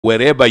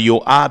Wherever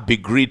you are, be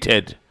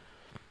greeted.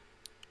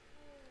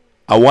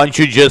 I want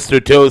you just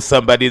to tell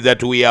somebody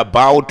that we are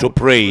about to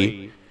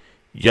pray.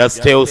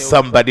 Just tell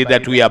somebody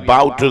that we are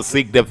about to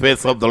seek the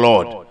face of the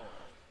Lord.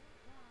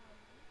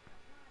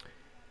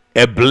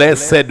 A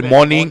blessed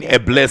morning,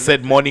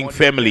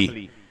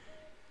 family.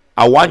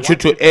 I want you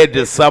to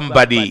add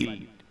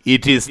somebody.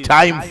 It is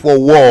time for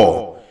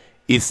war.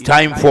 It's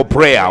time for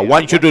prayer. I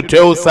want you to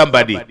tell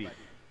somebody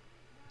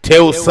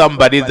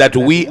that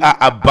we are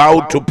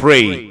about to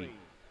pray.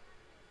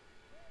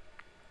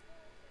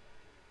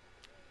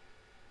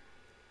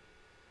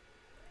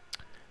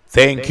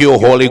 Thank you,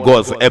 Holy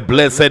Ghost. A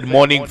blessed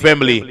morning,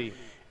 family.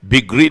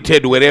 Be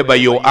greeted wherever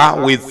you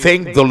are. We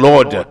thank the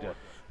Lord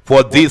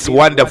for this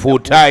wonderful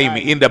time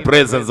in the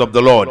presence of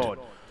the Lord.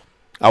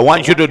 I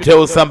want you to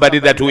tell somebody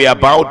that we are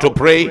about to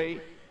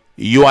pray.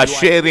 You are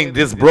sharing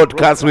this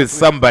broadcast with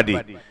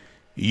somebody.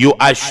 You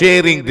are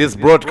sharing this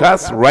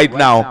broadcast right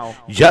now.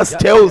 Just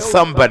tell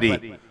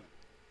somebody,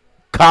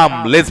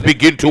 come, let's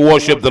begin to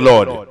worship the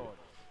Lord.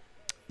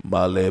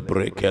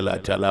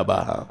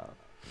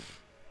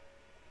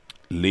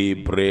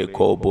 Libre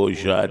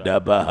koboja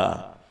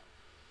dabaha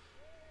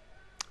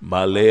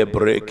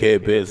malebre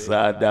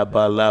kebeza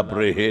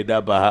dabalabre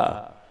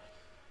hedabaha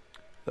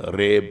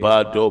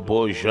rebado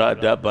boja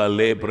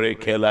dabalebre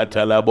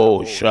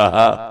kelatalabo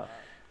shaha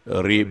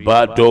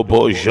ribado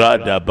boja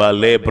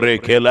dabalebre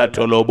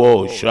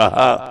kelatolobo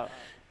shaha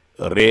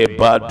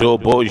rebado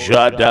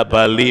boja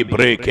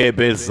dabalibre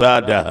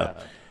kebezada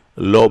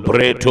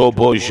lobreto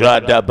boja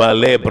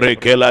dabalebre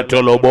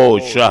kelatolobo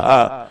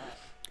shaha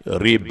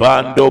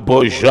ribando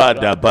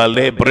bojada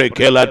balebre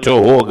kela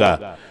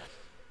tohoga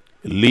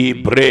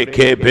libre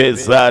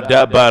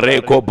kebezada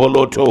bareko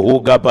boloto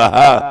huga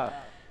baha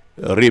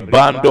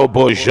ribando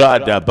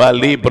bojada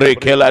balibre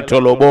kela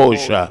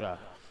tolobosha.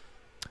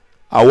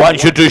 I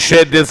want you to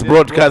share this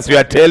broadcast. You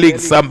are telling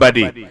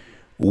somebody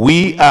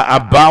we are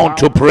about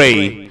to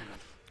pray.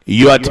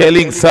 You are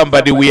telling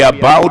somebody we are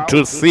about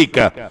to seek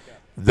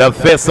the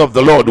face of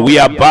the Lord. We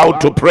are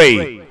about to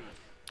pray.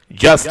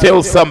 Just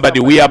tell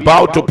somebody we are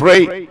about to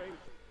pray.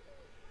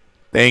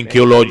 Thank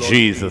you, Lord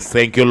Jesus.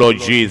 Thank you, Lord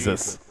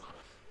Jesus.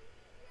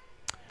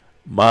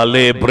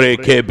 Malebre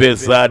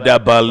kebezada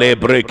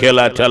balebre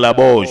kela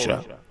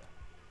talabosha.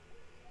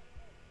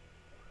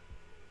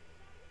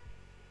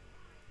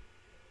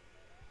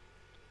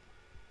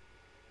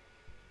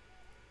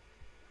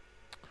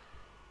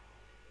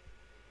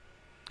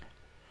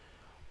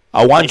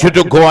 I want you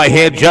to go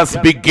ahead,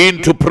 just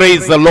begin to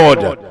praise the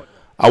Lord.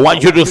 I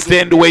want you to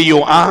stand where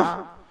you are.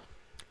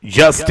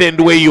 Just stand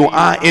where you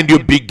are and you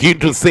begin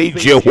to say,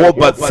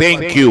 Jehovah,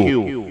 thank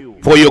you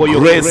for your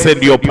grace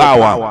and your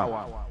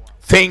power.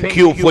 Thank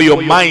you for your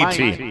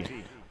mighty.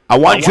 I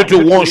want you to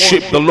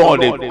worship the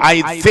Lord.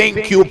 I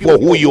thank you for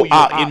who you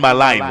are in my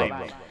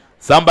life.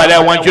 Somebody, I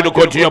want you to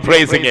continue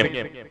praising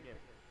him.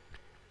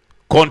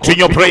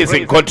 Continue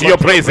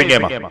praising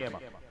him.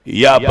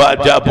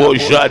 Yabada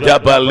boja da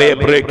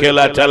balebre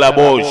kela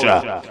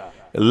talabosha.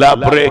 La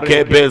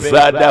breke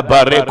bezada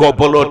bareko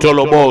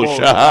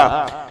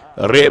polotolobosha.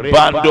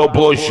 Rebando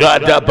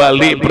bojada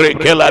balibre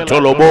kela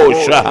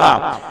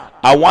tolobosha.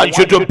 I want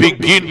you to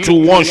begin to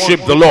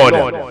worship the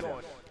Lord.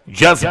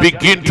 Just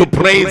begin to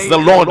praise the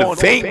Lord.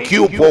 Thank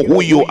you for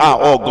who you are,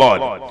 oh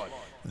God.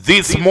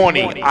 This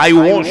morning I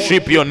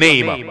worship your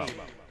name.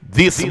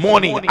 This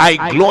morning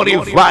I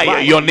glorify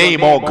your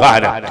name, oh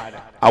God.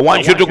 I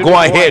want you to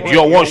go ahead.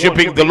 You're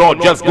worshiping the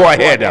Lord. Just go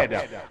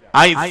ahead.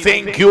 I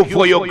thank you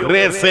for your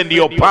grace and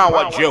your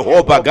power,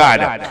 Jehovah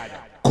God.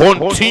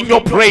 Continue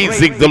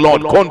praising the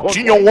Lord.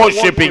 Continue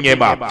worshiping him.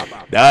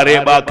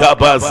 Dareba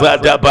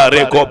kabazada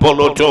bareko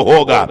poloto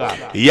hoga.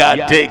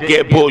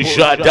 Yateke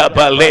bojada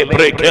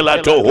balebre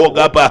kelato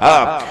hoga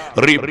baha.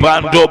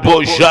 Ribando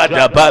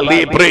bojada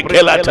balebre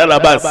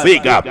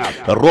kelatalabasiga.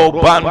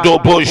 Robando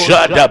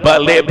bojada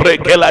balebre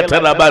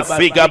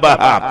kelatalabasiga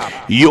baha.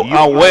 You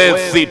are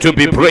worthy to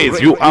be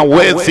praised. You are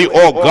worthy,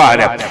 oh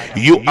God.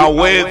 You are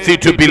worthy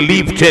to be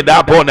lifted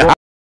up on high.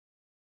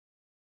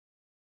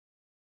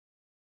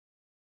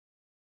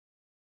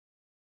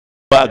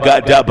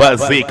 Bagada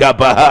bazika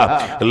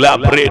baha la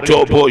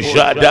preto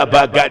bojada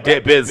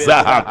bagade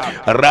bezaha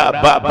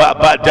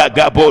rababa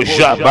daga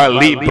bojaba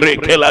libre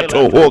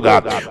kelato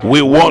hoga.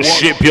 We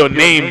worship your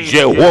name,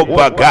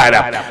 Jehovah God.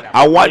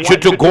 I want you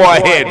to go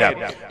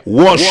ahead.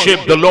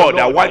 Worship the Lord.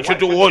 I want you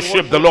to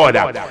worship the Lord.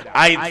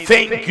 I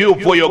thank you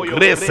for your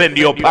grace and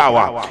your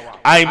power.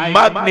 I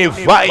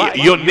magnify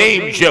your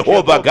name,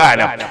 Jehovah God.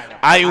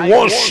 I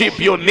worship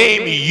your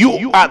name.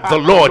 You are the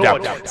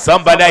Lord.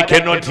 Somebody, I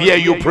cannot hear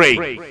you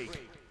pray.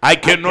 I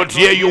cannot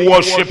hear you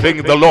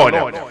worshiping the Lord.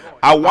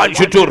 I want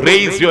you to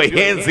raise your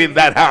hands in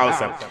that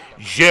house.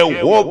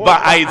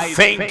 Jehovah, I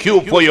thank you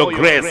for your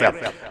grace.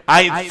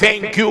 I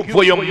thank you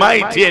for your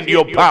mighty and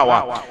your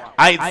power.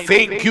 I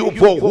thank you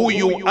for who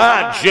you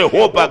are,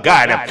 Jehovah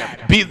God.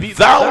 Be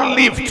thou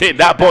lifted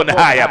up on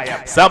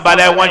higher.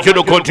 Somebody, I want you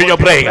to continue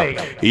praying.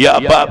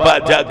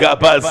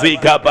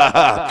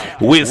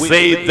 We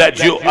say that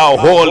you are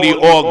holy,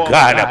 oh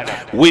God.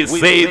 We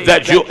say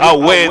that you are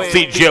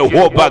worthy,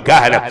 Jehovah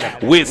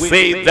God. We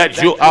say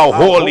that you are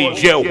holy,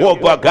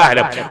 Jehovah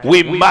God.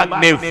 We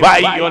magnify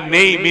your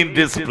name in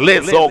this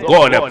place, oh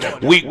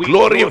God. We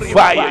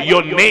glorify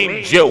your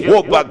name,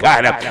 Jehovah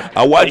God.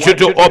 I want you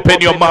to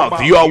open your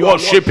mouth. You are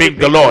worshiping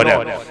the Lord.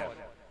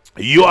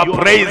 You are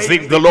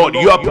praising the Lord.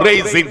 You are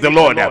praising the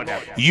Lord.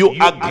 You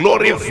are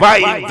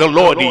glorifying the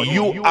Lord.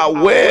 You are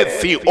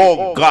worthy,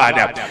 oh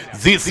God.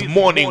 This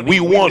morning we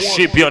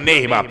worship your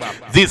name.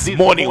 This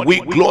morning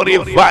we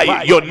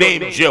glorify your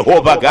name,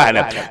 Jehovah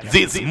God.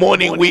 This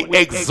morning we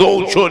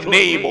exalt your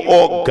name,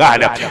 oh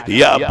God.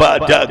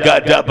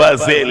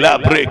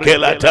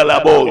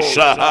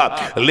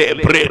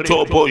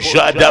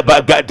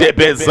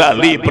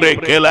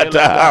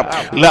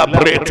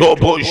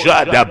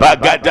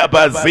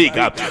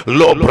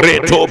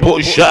 Lobreto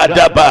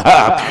bojada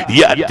baha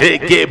ya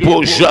teke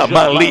boja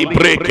mali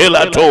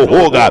brekela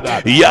tohoga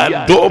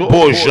ya do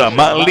boja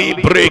mali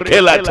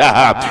brekela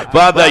taha.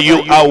 Father,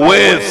 you are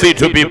worthy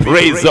to be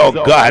praised, oh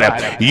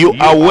God. You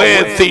are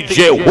worthy,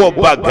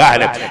 Jehovah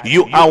God.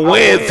 You are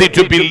worthy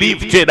to be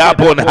lifted up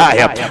on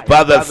higher.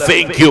 Father,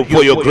 thank you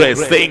for your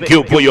grace. Thank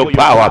you for your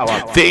power.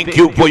 Thank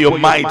you for your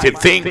might.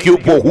 Thank you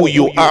for who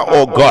you are,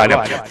 oh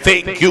God.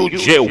 Thank you,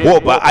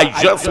 Jehovah.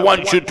 I just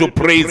want you to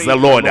praise the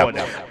Lord.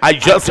 I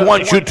just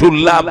want you to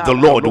love the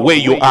Lord where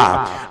you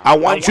are. I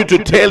want you to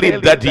tell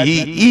him that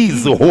he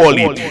is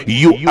holy.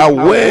 You are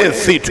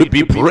worthy to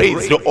be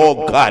praised,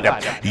 oh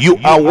God. You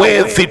are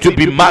worthy to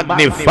be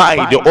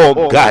magnified,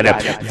 oh God.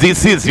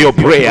 This is your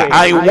prayer.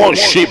 I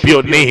worship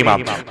your name.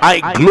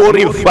 I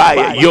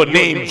glorify your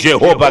name,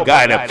 Jehovah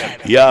God.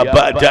 Ya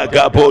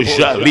badaga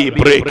boja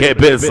libre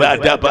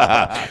kebezada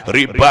ba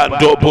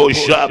ribando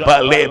boja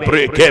ba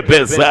libre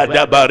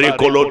kebezada ba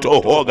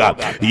rekoloto hoga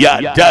ya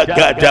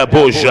daga da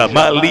boja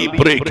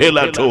malibre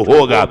kela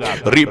tohoga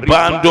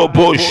ribando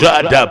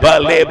bojada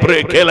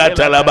balebre kela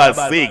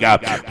talabasiga.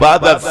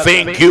 Father,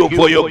 thank you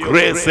for your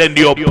grace and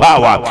your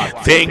power.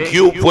 Thank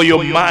you for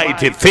your might.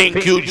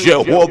 Thank you,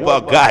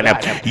 Jehovah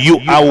God. You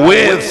are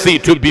worthy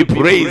to be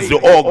praised,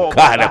 oh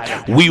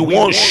God. We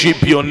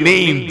worship your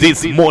name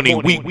this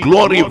morning. We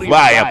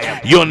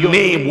glorify your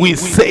name. We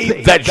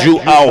say that you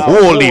are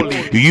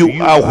holy.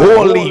 You are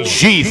holy,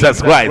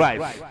 Jesus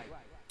Christ.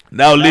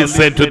 Now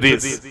listen to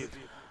this.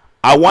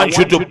 I want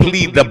you to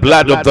plead the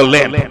blood of the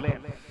Lamb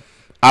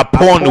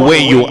upon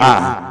where you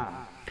are.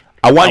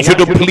 I want you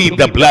to plead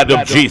the blood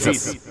of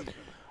Jesus.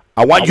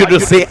 I want you to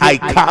say, I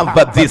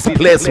cover this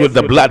place with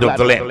the blood of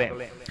the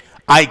Lamb.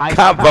 I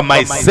cover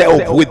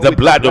myself with the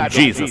blood of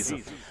Jesus.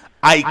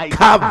 I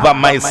cover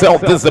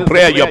myself. This is the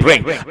prayer you're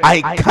praying.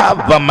 I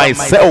cover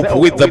myself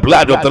with the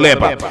blood of the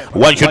Lamb. I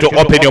want you to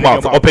open your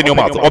mouth. Open your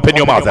mouth. Open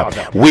your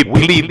mouth. We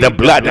plead the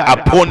blood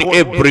upon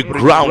every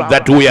ground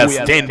that we are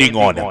standing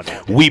on.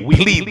 We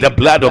plead the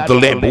blood of the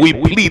Lamb. We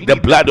plead the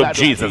blood of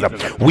Jesus.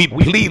 We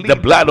plead the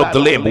blood of the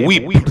Lamb.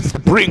 We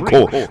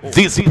sprinkle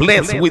this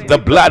place with the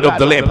blood of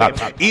the Lamb.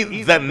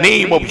 In the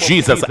name of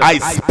Jesus, I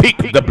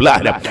speak the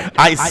blood.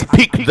 I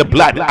speak the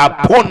blood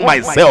upon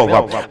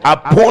myself,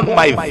 upon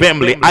my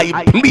family.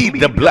 I plead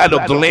the blood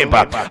of the Lamb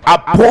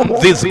upon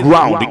this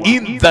ground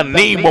in the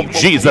name of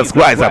Jesus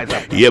Christ.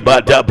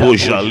 Yebada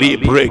boja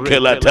libre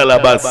kela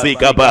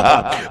talabasika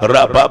baha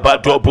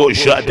rababato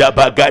boja da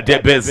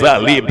bagade beza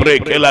libre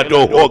kela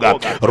dohoga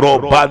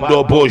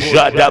robando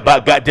boja da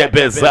bagade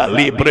beza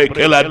libre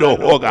kela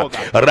dohoga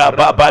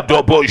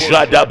rababato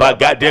boja da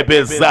bagade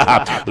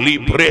beza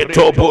libre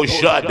to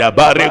boja da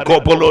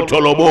bareko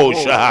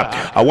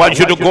polotolobosha. I want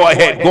you to go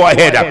ahead. Go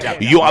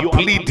ahead. You are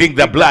pleading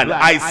the blood.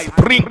 I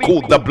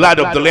sprinkle the blood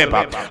of the Lamb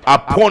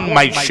upon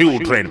my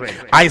children.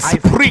 I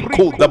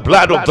sprinkle the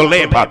blood of the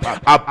Lamb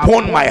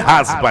upon my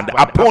husband,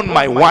 upon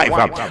my wife,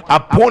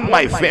 upon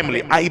my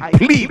family. I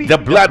plead the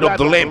blood of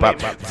the Lamb.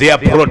 They are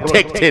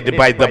protected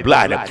by the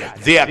blood.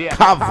 They are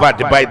covered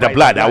by the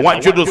blood. I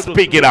want you to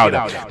speak it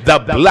out. The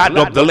blood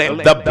of the Lamb.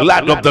 The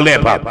blood of the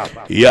Lamb.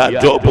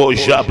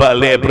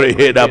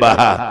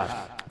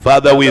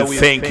 Father, we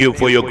thank you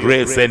for your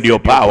grace and your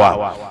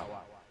power.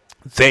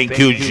 Thank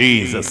you,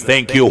 Jesus.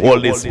 Thank you,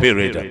 Holy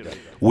Spirit.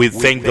 We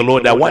thank the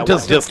Lord. I want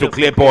us just to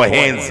clap our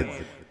hands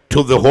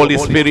to the Holy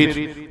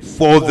Spirit.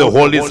 For the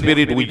Holy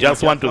Spirit, we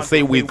just want to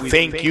say we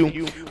thank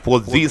you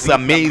for this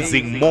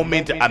amazing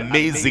moment,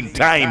 amazing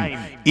time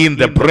in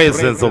the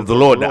presence of the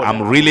Lord.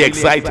 I'm really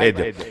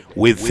excited.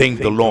 We thank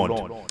the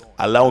Lord.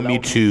 Allow me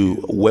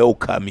to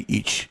welcome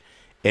each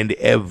and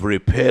every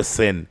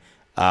person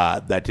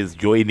that is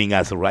joining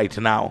us right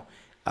now.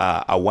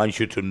 I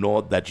want you to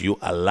know that you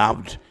are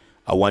loved.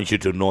 I want you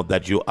to know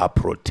that you are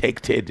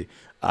protected.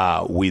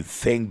 We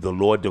thank the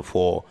Lord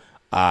for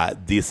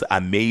this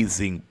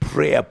amazing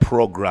prayer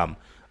program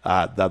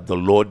that the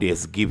Lord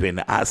has given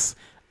us.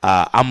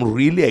 I'm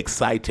really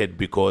excited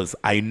because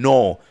I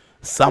know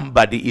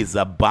somebody is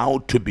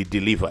about to be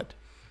delivered.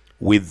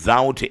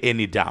 without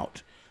any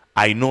doubt.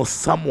 I know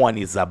someone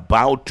is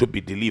about to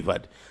be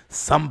delivered.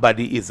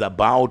 Somebody is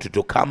about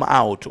to come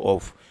out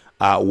of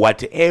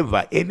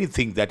whatever,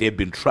 anything that have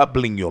been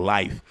troubling your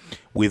life.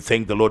 We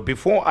thank the Lord.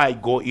 Before I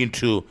go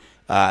into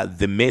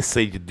the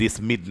message this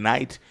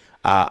midnight,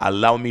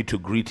 allow me to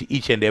greet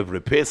each and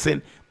every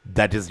person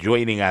that is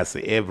joining us,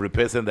 every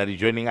person that is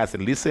joining us.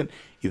 And listen,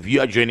 if you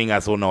are joining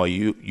us on our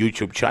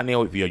YouTube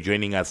channel, if you are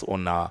joining us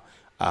on our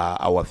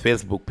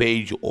Facebook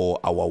page or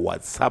our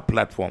WhatsApp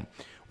platform,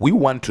 we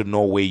want to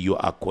know where you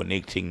are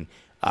connecting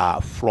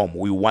from.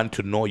 We want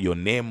to know your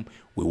name.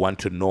 We want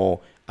to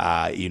know,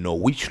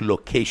 which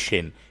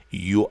location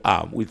you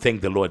are. We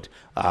thank the Lord.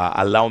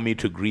 Allow me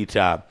to greet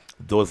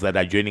those that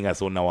are joining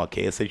us on our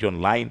KSH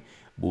online.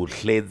 We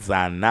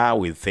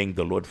thank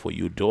the Lord for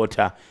you,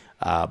 daughter.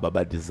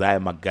 Baba Desire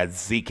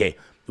Magazike,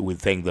 we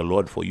thank the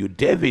Lord for you.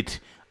 David,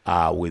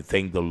 we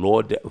thank the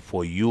Lord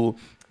for you.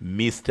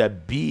 Mr.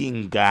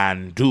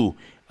 Bingandu,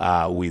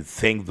 we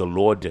thank the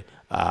Lord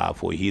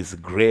for his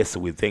grace.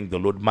 We thank the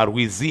Lord.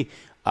 Marwizi,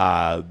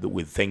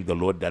 we thank the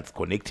Lord that's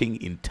connecting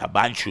in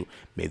Tabanshu.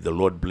 May the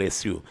Lord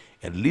bless you.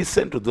 And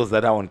listen to those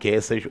that are on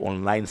KSH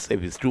online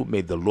service too.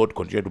 May the Lord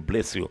continue to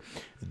bless you.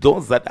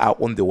 Those that are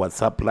on the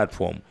WhatsApp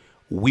platform,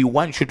 we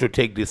want you to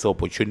take this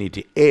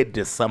opportunity.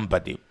 Add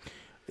somebody.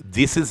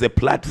 This is a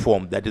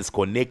platform that is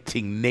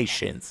connecting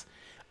nations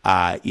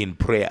in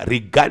prayer,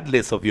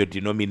 regardless of your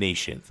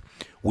denominations.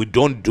 We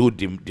don't do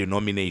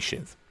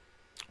denominations.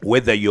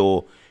 Whether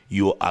you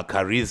are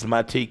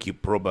charismatic,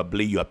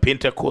 you are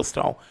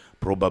Pentecostal,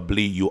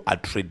 probably you are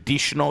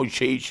traditional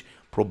church,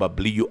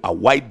 probably you are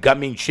white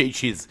garment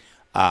churches.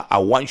 I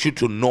want you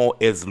to know,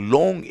 as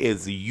long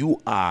as you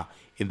are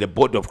in the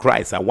body of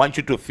Christ, I want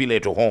you to feel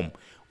at home.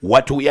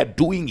 What we are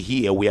doing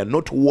here, we are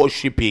not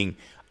worshiping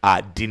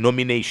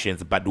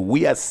denominations, but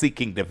we are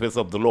seeking the face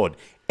of the Lord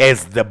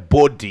as the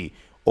body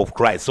of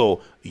Christ.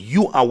 So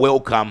you are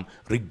welcome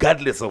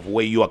regardless of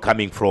where you are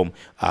coming from.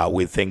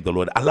 We thank the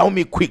Lord. Allow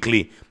me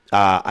quickly,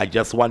 I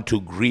just want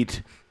to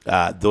greet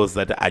those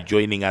that are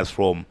joining us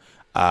from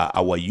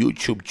our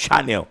YouTube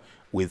channel.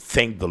 We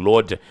thank the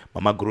Lord.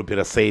 Mama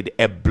Gurupira said,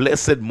 a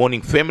blessed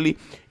morning, family.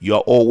 You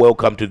are all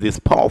welcome to this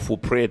powerful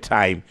prayer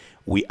time.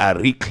 We are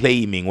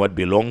reclaiming what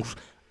belongs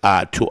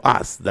to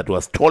us that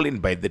was stolen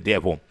by the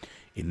devil.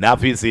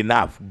 Enough is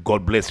enough.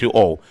 God bless you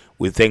all.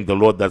 We thank the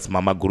Lord. That's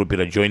Mama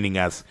Gurupira joining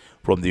us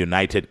from the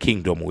United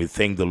Kingdom. We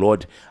thank the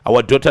Lord.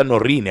 Our daughter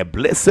Noreen, a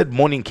blessed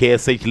morning,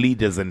 KSH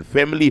leaders and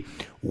family.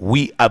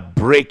 We are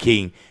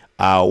breaking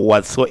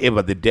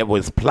whatsoever the devil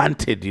has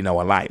planted in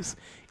our lives,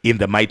 in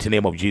the mighty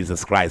name of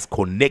Jesus Christ.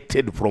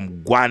 Connected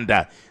from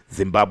Gwanda,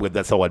 Zimbabwe.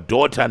 That's our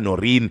daughter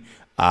Noreen,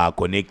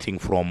 connecting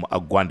from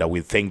Gwanda.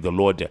 We thank the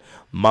Lord.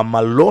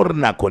 Mama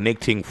Lorna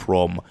connecting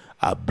from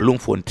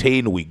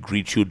Bloemfontein. We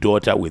greet you,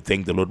 daughter. We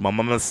thank the Lord.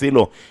 Mama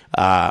Masilo,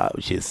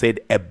 she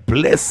said, a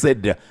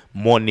blessed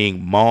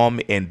morning,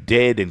 mom and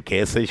dad and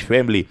KSH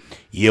family.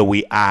 Here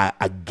we are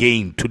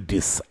again to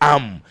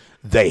disarm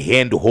the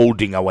hand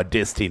holding our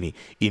destiny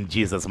in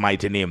Jesus'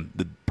 mighty name.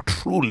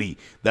 Truly,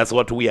 that's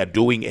what we are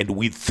doing, and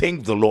we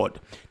thank the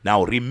Lord.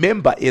 Now,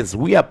 remember, as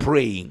we are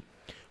praying,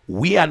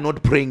 we are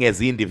not praying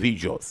as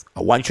individuals.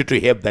 I want you to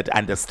have that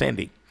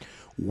understanding.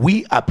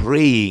 We are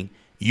praying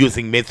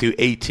using Matthew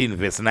 18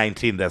 verse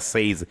 19 that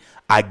says,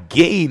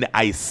 again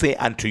I say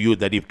unto you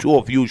that if two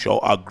of you shall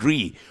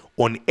agree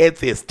on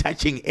earth as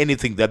touching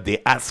anything that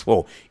they ask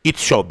for, it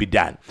shall be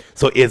done.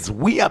 So as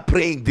we are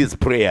praying these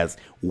prayers,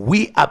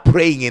 we are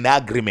praying in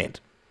agreement.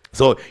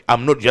 So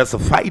I'm not just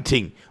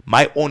fighting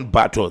my own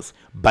battles,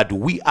 but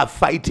we are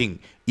fighting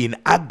in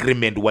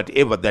agreement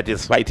whatever that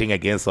is fighting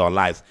against our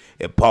lives.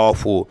 A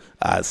powerful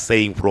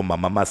saying from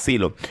Mama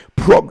Masilo.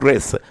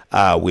 Progress.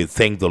 We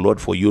thank the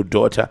Lord for you,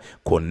 daughter.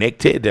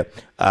 Connected.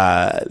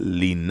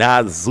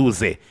 Laina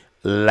Zuze,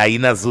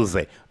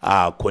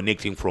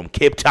 connecting from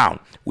Cape Town.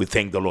 We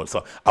thank the Lord.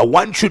 So I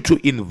want you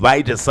to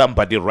invite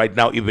somebody right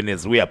now, even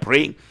as we are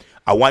praying.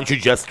 I want you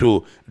just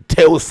to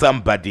tell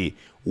somebody,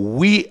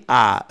 we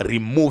are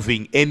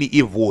removing any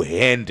evil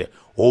hand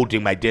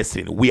holding my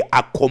destiny. We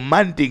are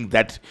commanding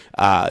that,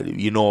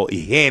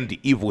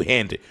 evil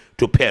hand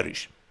to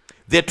perish.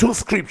 There are two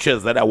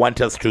scriptures that I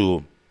want us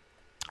to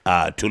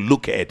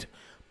look at.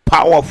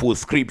 Powerful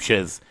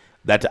scriptures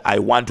that I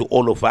want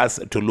all of us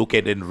to look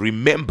at. And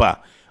remember,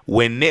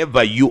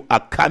 whenever you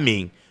are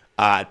coming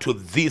to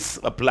this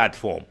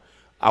platform,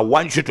 I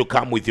want you to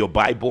come with your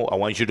Bible. I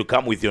want you to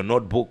come with your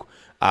notebook,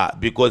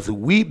 because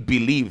we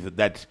believe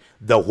that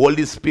the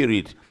Holy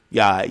Spirit,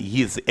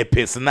 he is a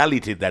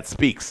personality that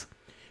speaks.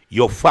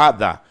 Your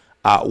Father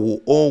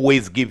will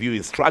always give you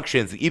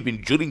instructions,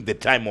 even during the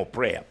time of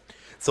prayer.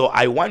 So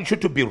I want you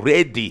to be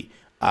ready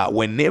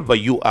whenever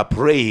you are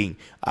praying.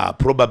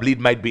 Probably it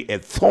might be a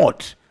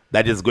thought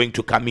that is going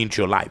to come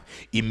into your life.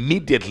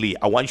 Immediately,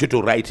 I want you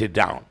to write it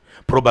down.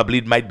 Probably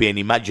it might be an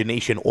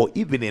imagination or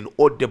even an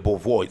audible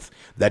voice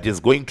that is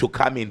going to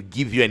come and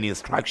give you an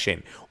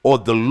instruction. Or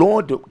the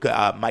Lord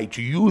might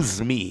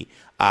use me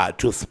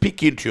to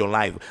speak into your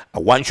life. I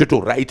want you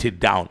to write it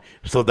down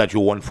so that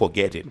you won't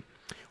forget it.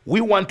 We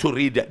want to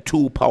read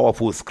two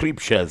powerful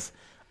scriptures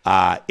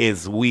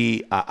as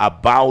we are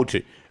about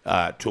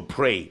to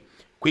pray.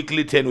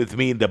 Quickly turn with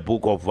me in the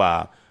book of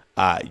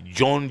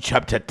John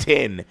chapter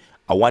 10.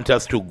 I want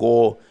us to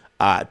go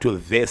to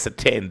verse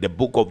 10. The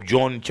book of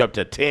John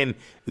chapter 10,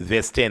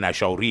 verse 10, I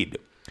shall read.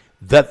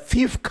 The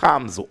thief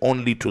comes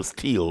only to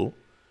steal,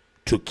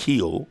 to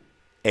kill,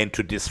 and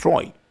to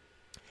destroy.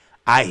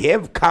 I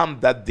have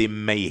come that they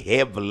may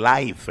have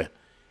life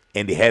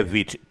and have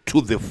it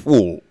to the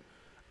full.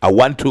 I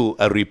want to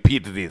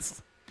repeat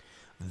this.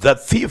 The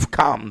thief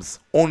comes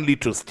only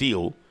to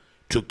steal,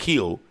 to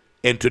kill,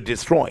 and to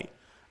destroy.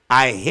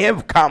 I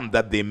have come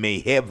that they may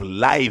have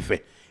life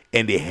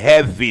and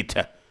have it,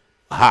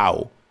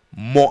 how?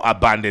 More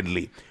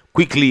abundantly.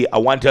 Quickly, I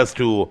want us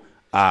to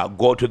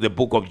go to the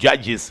book of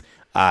Judges,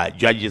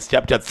 Judges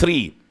chapter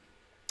 3,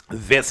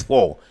 verse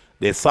 4.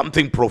 There's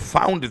something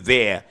profound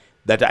there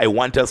that I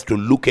want us to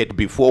look at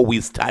before we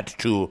start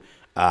to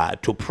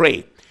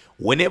pray.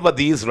 Whenever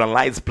the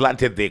Israelites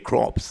planted their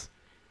crops,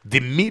 the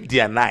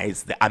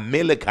Midianites, the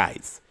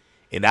Amalekites,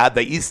 and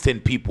other eastern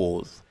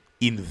peoples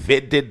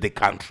invaded the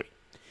country.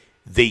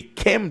 They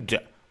camped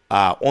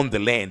on the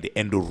land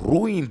and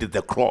ruined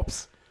the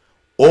crops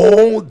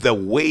all the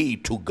way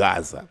to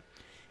Gaza,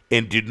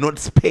 and did not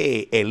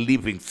spare a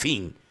living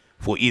thing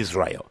for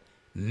Israel,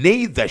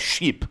 neither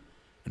sheep,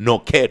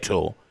 nor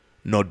cattle,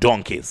 nor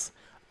donkeys.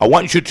 I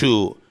want you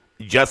to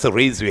just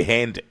raise your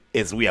hand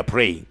as we are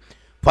praying.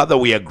 Father,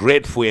 we are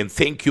grateful and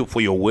thank you for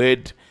your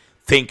word.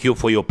 Thank you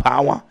for your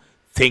power.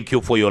 Thank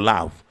you for your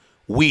love.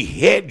 We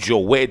heard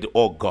your word,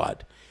 oh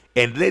God,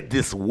 and let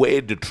this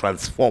word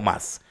transform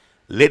us.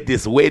 Let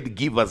this word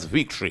give us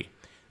victory.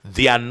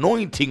 The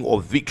anointing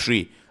of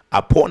victory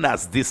upon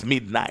us this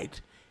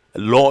midnight.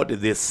 Lord,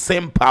 the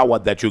same power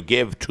that you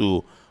gave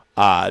to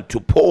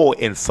Paul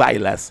and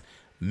Silas,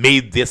 may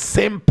the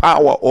same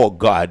power, oh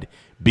God,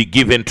 be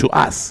given to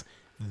us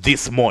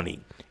this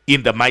morning.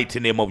 In the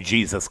mighty name of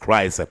Jesus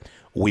Christ,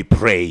 we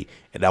pray.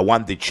 And I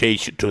want the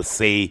church to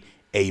say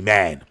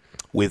amen.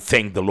 We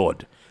thank the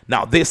Lord.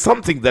 Now, there's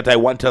something that I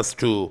want us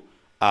to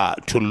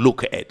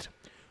look at.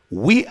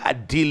 We are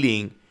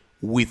dealing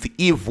with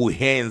evil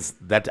hands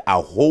that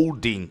are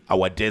holding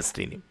our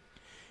destiny.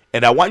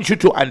 And I want you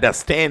to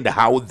understand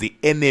how the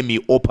enemy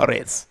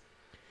operates.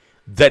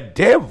 The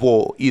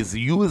devil is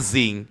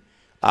using,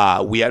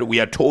 we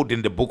are told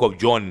in the book of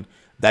John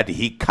that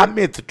he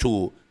cometh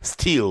to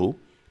steal,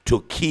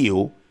 to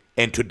kill,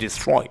 and to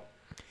destroy.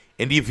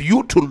 And if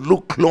you to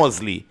look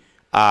closely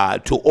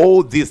to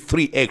all these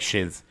three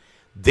actions,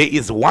 there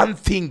is one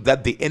thing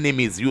that the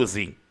enemy is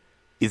using,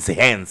 is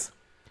hands.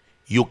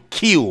 You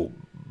kill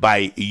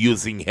by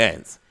using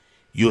hands.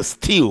 You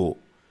steal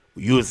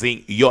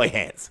using your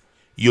hands.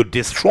 You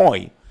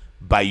destroy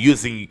by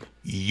using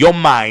your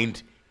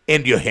mind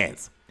and your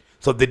hands.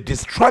 So the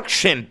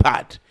destruction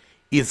part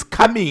is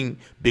coming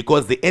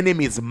because the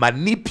enemy is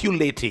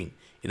manipulating.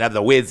 In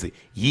other words,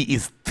 he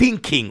is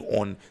thinking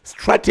on,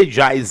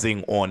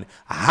 strategizing on,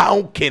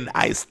 how can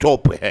I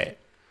stop her?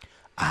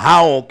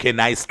 How can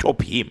I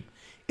stop him?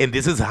 And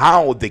this is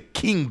how the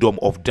kingdom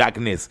of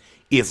darkness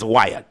is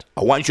wired.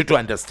 I want you to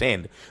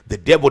understand, the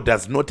devil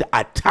does not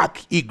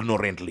attack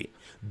ignorantly.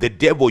 The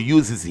devil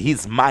uses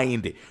his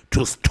mind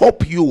to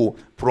stop you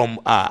from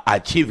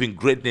achieving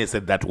greatness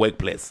at that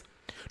workplace,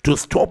 to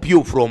stop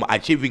you from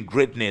achieving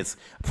greatness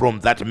from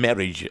that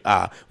marriage,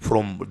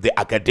 from the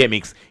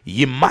academics.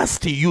 He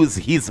must use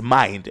his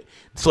mind.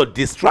 So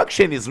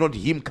destruction is not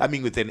him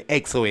coming with an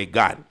axe or a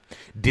gun.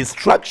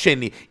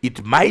 Destruction,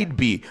 it might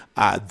be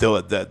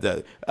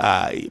the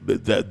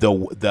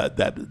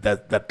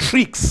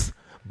tricks,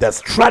 the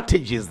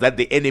strategies that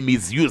the enemy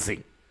is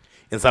using.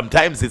 And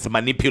sometimes it's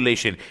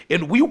manipulation.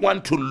 And we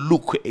want to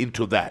look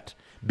into that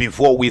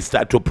before we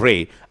start to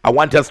pray. I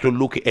want us to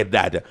look at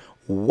that.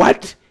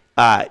 What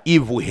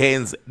evil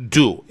hands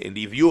do. And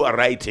if you are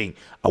writing,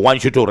 I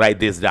want you to write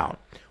this down.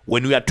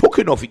 When we are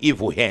talking of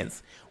evil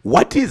hands,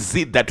 what is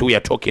it that we are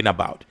talking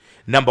about?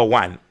 Number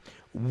one,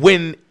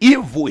 when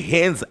evil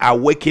hands are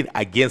working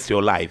against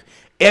your life,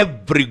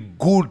 every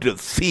good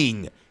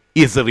thing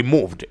is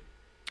removed.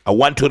 I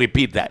want to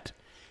repeat that.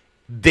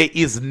 There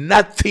is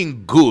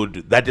nothing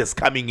good that is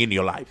coming in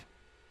your life.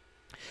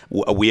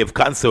 We have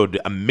counseled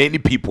many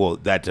people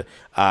that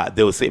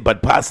they will say,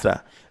 but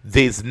Pastor,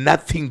 there's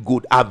nothing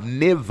good I've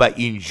never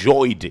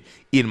enjoyed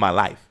in my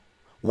life.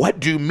 What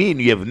do you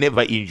mean you have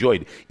never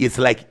enjoyed? It's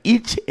like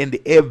each and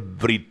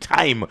every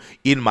time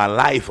in my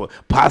life,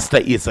 Pastor,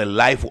 is a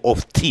life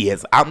of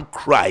tears. I'm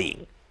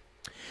crying.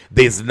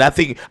 There's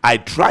nothing, I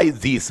tried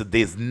this,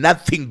 there's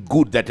nothing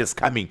good that is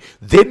coming.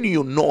 Then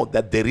you know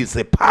that there is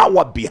a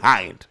power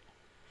behind.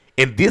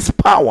 And this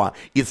power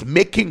is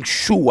making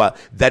sure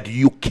that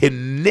you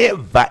can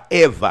never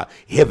ever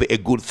have a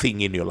good thing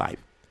in your life.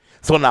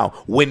 So now,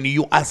 when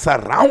you are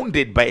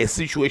surrounded by a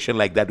situation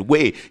like that,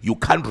 where you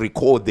can't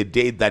recall the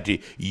day that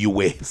you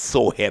were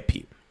so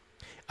happy,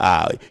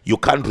 You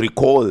can't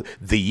recall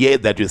the year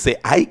that you say,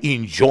 I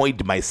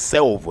enjoyed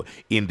myself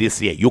in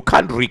this year. You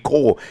can't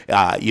recall,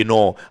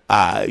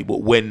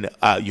 when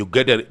you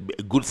get a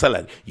good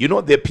salary. You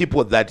know, there are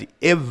people that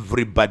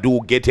everybody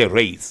will get a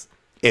raise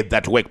at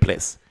that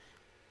workplace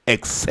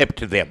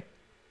except them.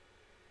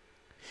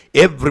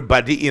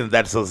 Everybody in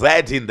that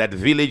society, in that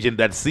village, in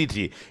that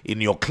city,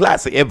 in your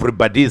class,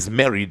 everybody is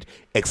married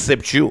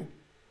except you.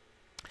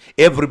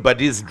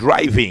 Everybody is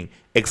driving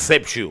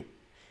except you.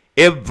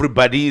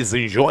 Everybody is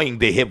enjoying,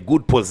 they have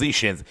good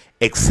positions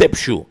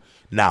except you.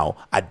 Now,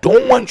 I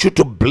don't want you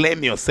to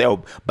blame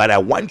yourself, but I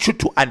want you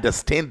to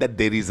understand that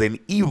there is an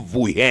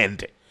evil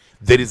hand.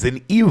 There is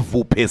an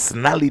evil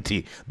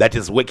personality that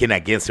is working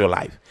against your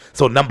life.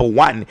 So number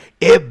one,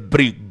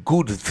 every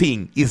good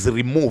thing is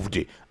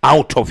removed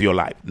out of your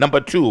life. Number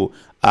two,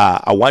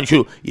 I want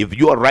you, if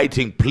you are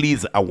writing,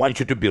 please, I want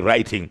you to be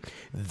writing,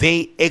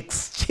 they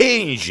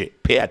exchange,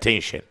 pay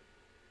attention,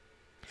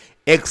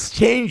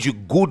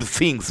 exchange good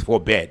things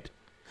for bad.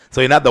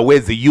 So in other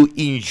words, you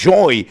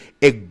enjoy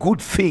a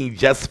good thing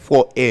just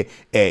for a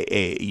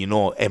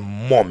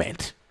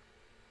moment.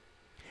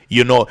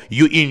 You know,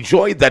 you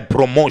enjoy that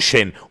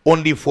promotion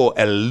only for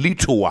a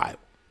little while.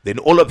 Then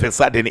all of a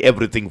sudden,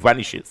 everything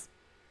vanishes.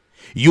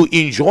 You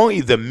enjoy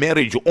the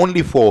marriage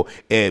only for,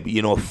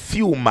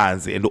 few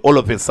months, and all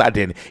of a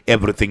sudden,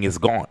 everything is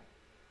gone.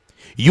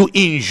 You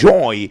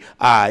enjoy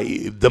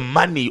the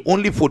money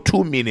only for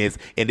 2 minutes,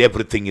 and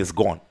everything is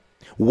gone.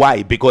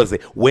 Why? Because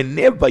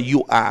whenever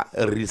you are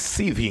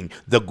receiving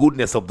the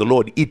goodness of the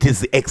Lord, it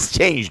is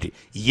exchanged.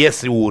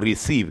 Yes, you will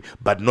receive,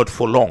 but not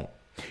for long.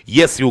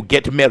 Yes, you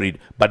get married,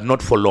 but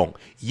not for long.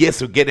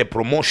 Yes, you get a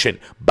promotion,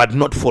 but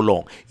not for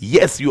long.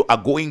 Yes, you are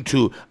going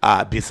to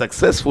be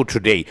successful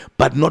today,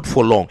 but not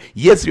for long.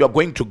 Yes, you are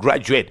going to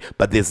graduate,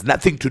 but there's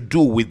nothing to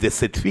do with the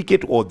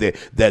certificate or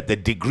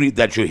the degree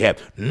that you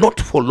have. Not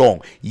for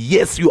long.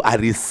 Yes, you are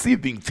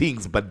receiving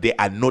things, but they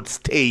are not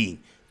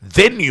staying.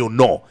 Then you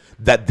know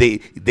that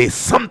there's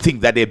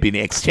something that they've been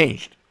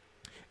exchanged.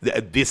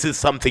 This is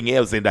something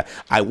else, and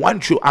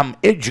I'm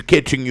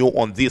educating you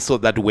on this so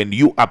that when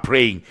you are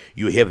praying,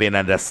 you have an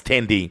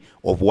understanding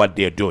of what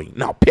they're doing.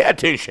 Now, pay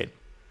attention.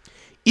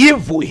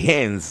 Evil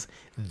hands,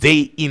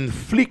 they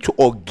inflict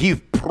or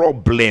give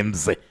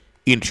problems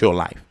into your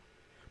life.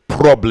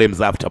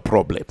 Problems after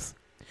problems.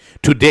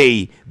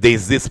 Today, there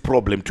is this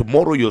problem.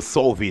 Tomorrow, you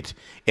solve it,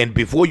 and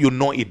before you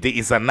know it, there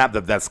is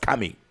another that's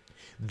coming.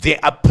 There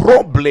are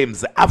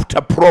problems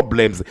after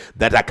problems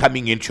that are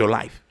coming into your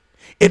life.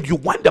 And you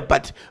wonder,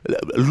 but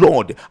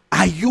Lord,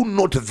 are you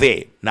not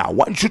there? Now, I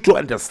want you to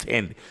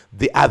understand,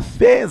 the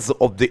affairs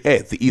of the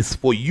earth is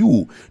for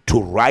you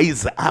to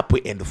rise up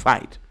and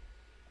fight.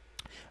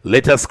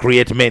 Let us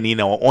create men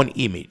in our own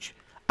image,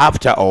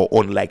 after our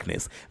own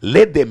likeness.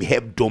 Let them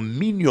have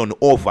dominion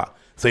over.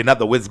 So in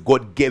other words,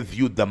 God gave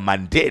you the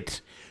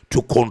mandate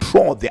to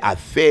control the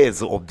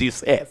affairs of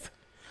this earth.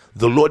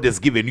 The Lord has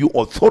given you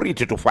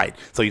authority to fight.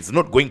 So He's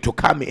not going to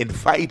come and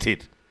fight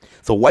it.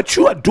 So what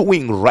you are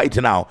doing right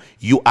now,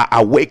 you are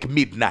awake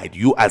midnight.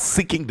 You are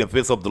seeking the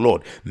face of the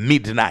Lord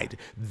midnight.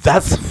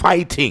 That's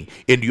fighting,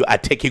 and you are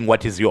taking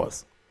what is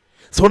yours.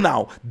 So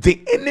now,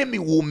 the enemy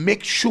will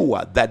make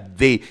sure that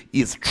there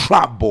is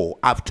trouble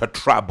after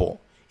trouble.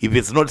 If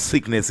it's not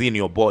sickness in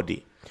your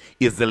body,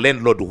 it's the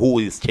landlord who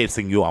is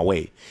chasing you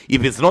away.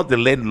 If it's not the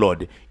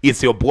landlord,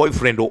 it's your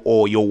boyfriend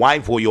or your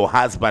wife or your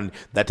husband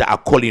that are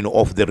calling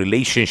off the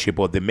relationship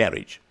or the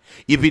marriage.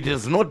 If it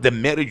is not the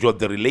marriage or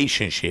the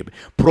relationship,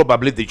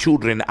 probably the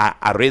children are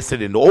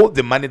arrested and all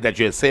the money that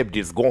you have saved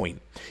is going.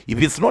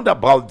 If it's not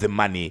about the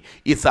money,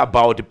 it's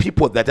about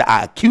people that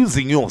are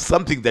accusing you of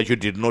something that you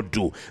did not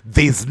do.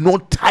 There is no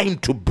time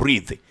to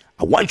breathe.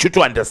 I want you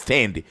to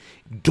understand,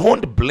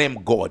 don't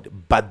blame God,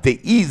 but there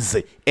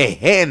is a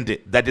hand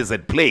that is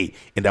at play,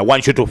 and I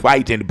want you to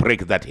fight and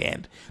break that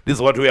hand. This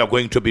is what we are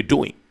going to be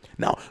doing.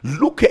 Now,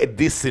 look at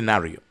this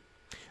scenario.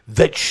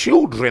 The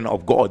children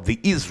of God, the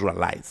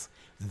Israelites,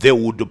 they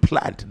would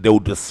plant, they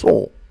would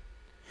sow,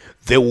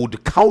 they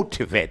would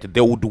cultivate,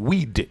 they would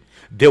weed,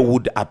 they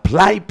would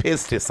apply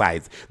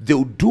pesticides, they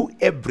would do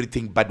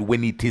everything, but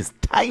when it is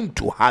time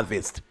to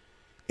harvest,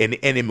 an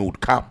enemy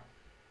would come.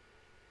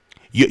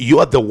 You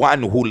are the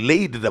one who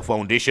laid the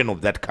foundation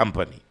of that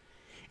company.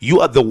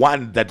 You are the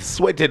one that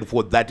sweated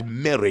for that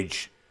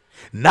marriage.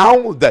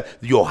 Now that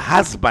your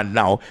husband,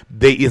 now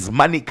there is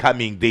money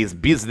coming, there is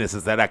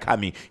businesses that are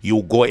coming,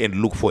 you go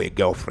and look for a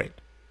girlfriend.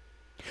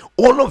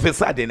 All of a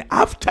sudden,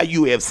 after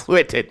you have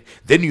sweated,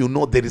 then you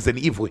know there is an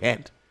evil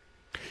hand.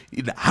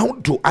 How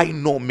do I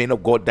know, men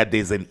of God, that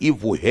there is an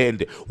evil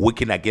hand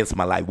working against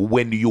my life?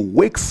 When you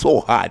work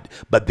so hard,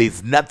 but there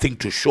is nothing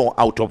to show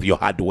out of your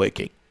hard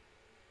working.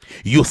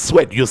 You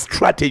sweat, you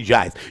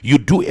strategize, you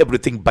do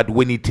everything, but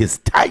when it is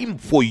time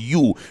for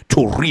you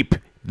to reap,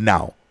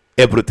 now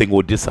everything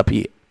will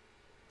disappear.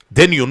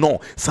 Then you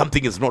know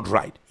something is not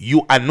right.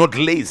 You are not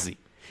lazy.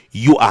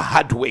 You are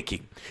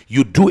hardworking.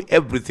 You do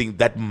everything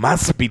that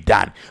must be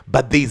done,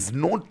 but there is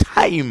no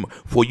time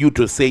for you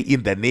to say,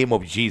 in the name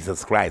of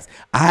Jesus Christ,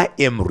 I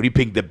am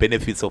reaping the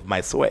benefits of my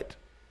sweat.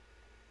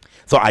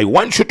 So I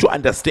want you to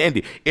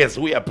understand as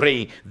we are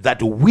praying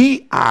that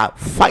we are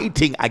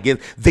fighting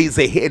against, there is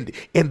a hand,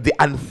 and the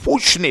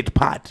unfortunate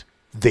part,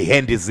 the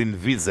hand is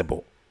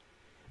invisible.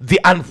 The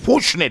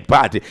unfortunate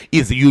part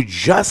is you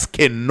just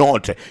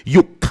cannot,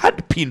 you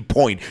can't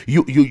pinpoint,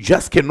 you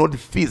just cannot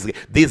physically,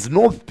 there's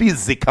no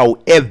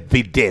physical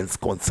evidence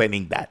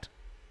concerning that.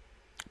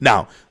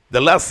 Now,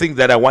 the last thing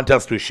that I want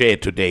us to share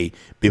today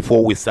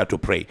before we start to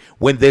pray,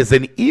 when there's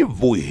an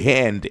evil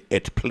hand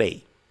at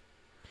play,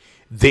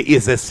 there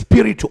is a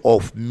spirit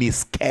of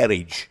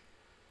miscarriage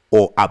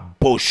or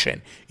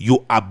abortion.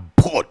 You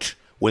abort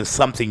when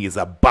something is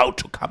about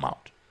to come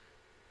out.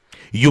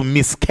 You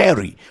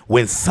miscarry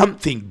when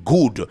something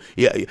good,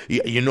 you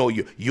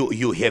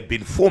have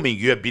been forming,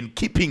 you have been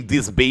keeping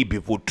this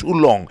baby for too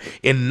long,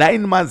 and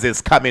 9 months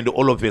has come, and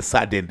all of a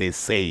sudden they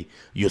say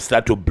you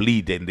start to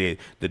bleed, and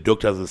the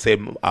doctors will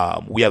say,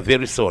 we are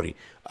very sorry,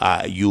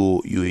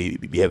 you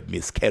have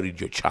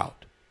miscarried your child.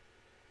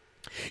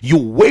 You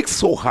work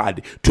so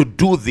hard to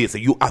do this,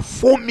 you are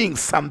forming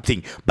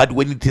something, but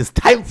when it is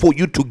time for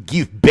you to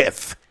give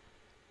birth,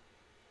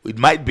 it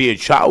might be a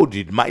child,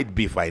 it might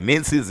be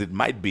finances, it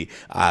might be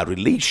a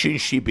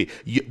relationship.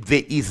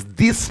 There is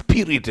this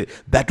spirit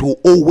that will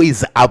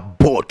always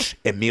abort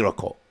a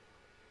miracle.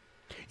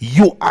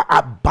 You are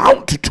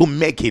about to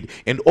make it,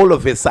 and all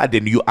of a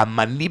sudden you are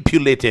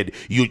manipulated.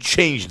 You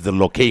change the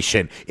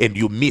location and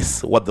you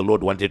miss what the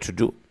Lord wanted to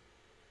do.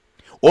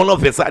 All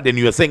of a sudden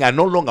you are saying, I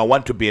no longer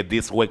want to be at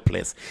this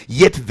workplace.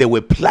 Yet they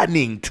were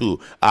planning to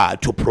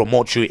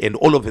promote you, and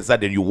all of a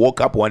sudden you woke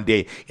up one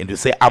day and you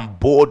say, I'm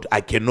bored, I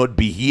cannot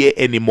be here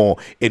anymore,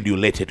 and you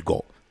let it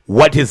go.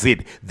 What is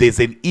it? There's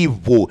an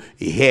evil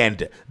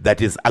hand that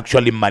is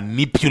actually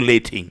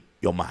manipulating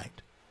your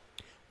mind.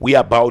 We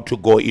are about to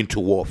go into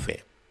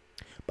warfare.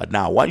 But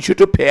now I want you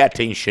to pay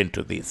attention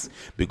to this,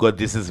 because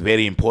this is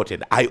very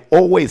important. I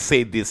always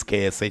say this,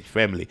 KSH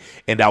family,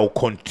 and I will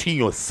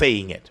continue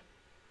saying it.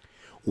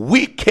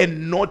 We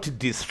cannot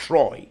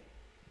destroy,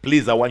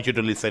 please, I want you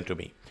to listen to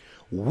me.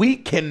 We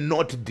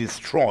cannot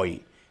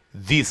destroy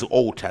these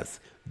altars,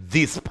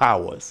 these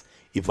powers,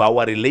 if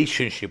our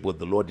relationship with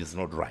the Lord is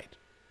not right.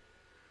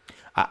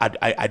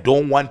 I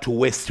don't want to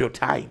waste your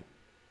time.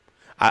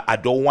 I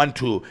don't want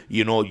to,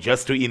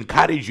 just to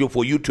encourage you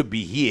for you to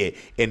be here,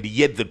 and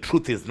yet the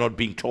truth is not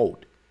being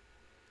told.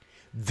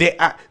 There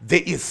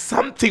is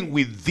something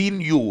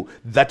within you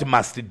that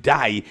must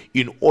die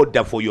in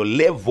order for your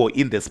level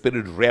in the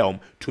spirit realm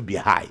to be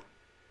high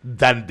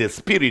than the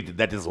spirit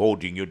that is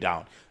holding you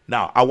down.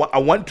 Now, I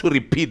want to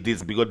repeat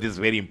this because this is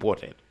very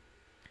important.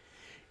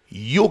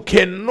 You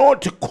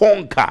cannot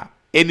conquer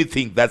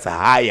anything that's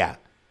higher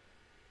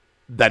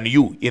than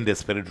you in the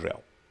spirit realm.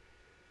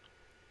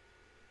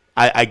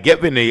 I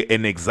gave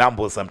an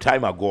example some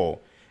time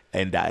ago,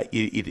 and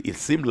it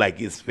seemed like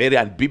it's very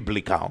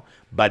unbiblical,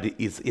 but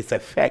it's a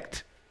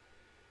fact.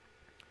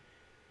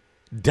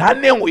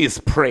 Daniel is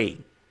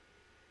praying,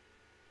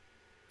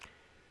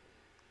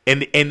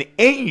 and an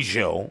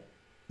angel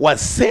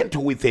was sent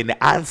with an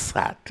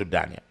answer to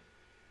Daniel.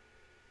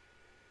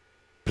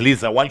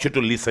 Please, I want you to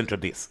listen to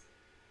this.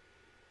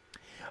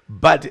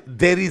 But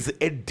there is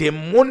a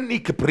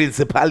demonic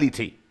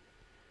principality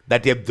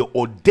that have the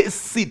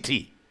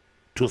audacity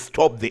to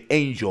stop the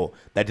angel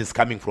that is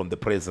coming from the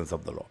presence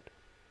of the Lord.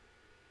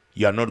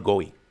 You are not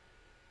going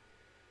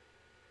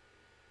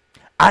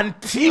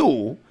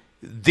until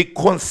the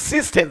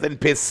consistent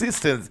and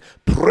persistent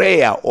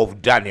prayer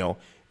of Daniel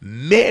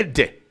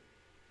made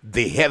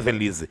the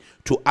heavenlies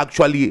to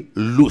actually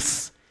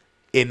loose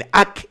an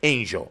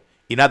archangel,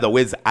 in other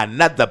words,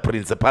 another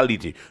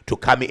principality, to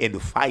come in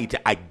and fight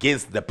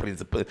against the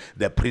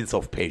prince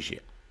of Persia.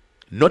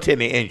 Not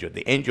any angel.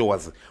 The angel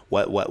was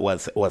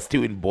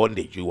still in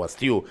bondage. He was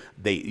still,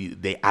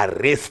 they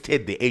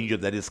arrested the angel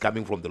that is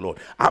coming from the Lord.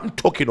 I'm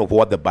talking of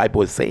what the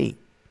Bible is saying.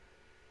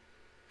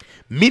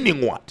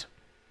 Meaning what?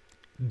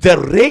 The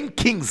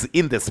rankings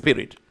in the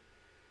spirit,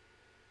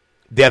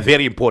 they are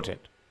very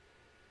important.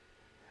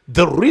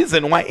 The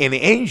reason why an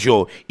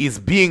angel is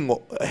being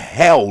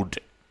held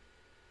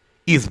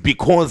is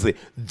because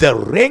the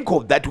rank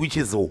of that which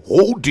is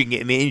holding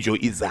an angel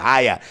is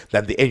higher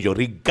than the angel,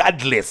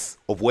 regardless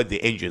of where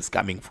the angel is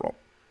coming from.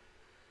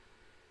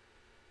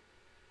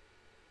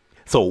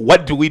 So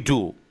what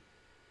do?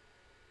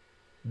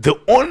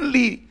 The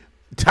only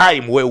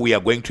time where we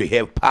are going to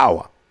have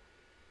power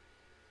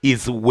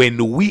is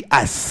when we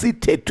are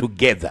seated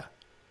together.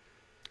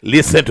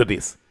 Listen to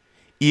this.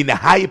 In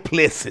high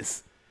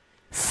places.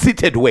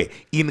 Seated where?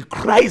 In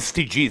Christ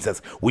Jesus,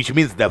 which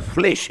means the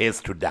flesh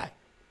has to die.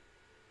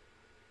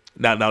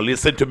 Now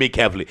listen to me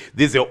carefully.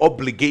 This is your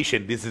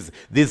obligation. This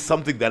is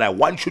something that I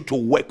want you to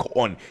work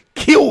on.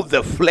 Kill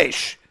the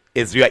flesh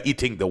as you are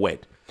eating the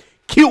word.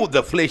 Kill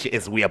the flesh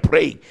as we are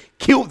praying.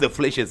 Kill the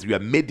flesh as we are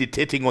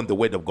meditating on the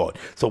word of God.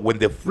 So when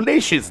the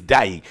flesh is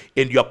dying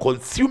and you are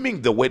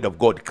consuming the word of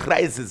God,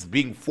 Christ is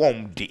being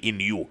formed in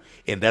you.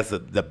 And that's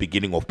the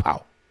beginning of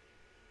power.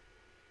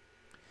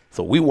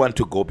 So we want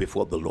to go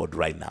before the Lord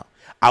right now.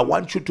 I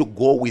want you to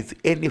go with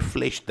any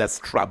flesh that's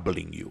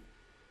troubling you.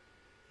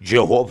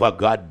 Jehovah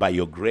God, by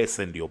your grace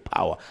and your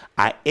power,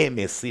 I am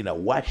a sinner.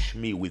 Wash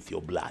me with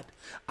your blood.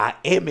 I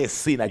am a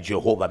sinner,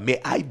 Jehovah.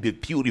 May I be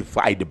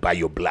purified by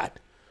your blood.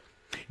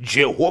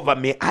 Jehovah,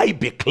 may I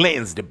be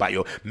cleansed by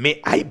your,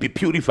 may I be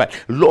purified.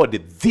 Lord,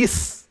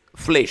 this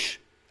flesh,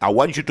 I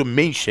want you to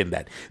mention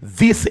that.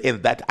 This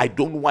and that, I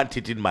don't want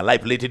it in my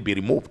life. Let it be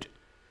removed.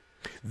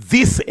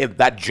 This and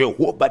that,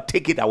 Jehovah,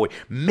 take it away.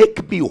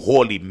 Make me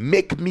holy,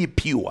 make me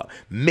pure,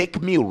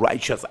 make me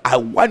righteous. I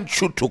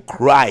want you to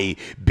cry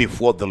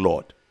before the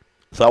Lord.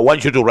 So I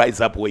want you to rise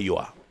up where you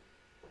are.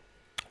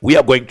 We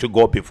are going to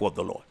go before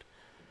the Lord.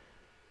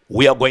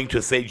 We are going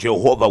to say,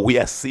 Jehovah, we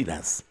are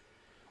sinners.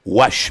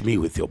 Wash me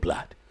with your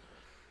blood.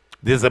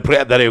 This is a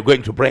prayer that you're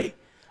going to pray.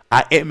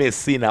 I am a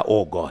sinner,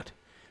 oh God.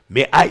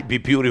 May I be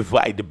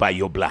purified by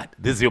your blood.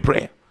 This is your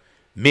prayer.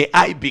 May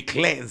I be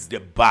cleansed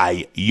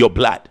by your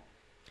blood.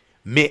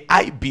 May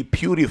I be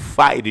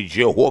purified,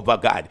 Jehovah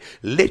God.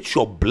 Let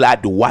your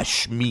blood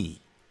wash me.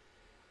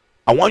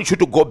 I want you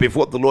to go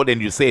before the Lord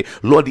and you say,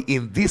 Lord,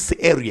 in this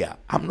area,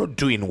 I'm not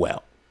doing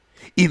well.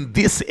 In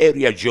this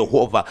area,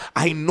 Jehovah,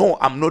 I know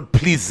I'm not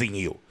pleasing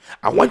you.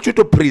 I want you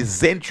to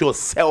present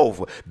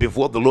yourself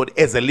before the Lord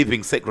as a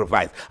living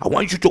sacrifice. I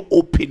want you to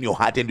open your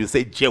heart and you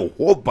say,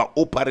 Jehovah,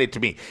 operate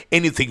me.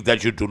 Anything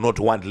that you do not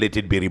want, let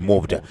it be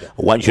removed. I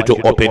want you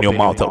to open your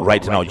mouth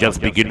right now.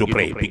 Just begin to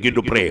pray. Begin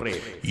to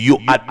pray. You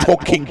are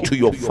talking to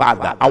your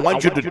Father. I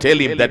want you to tell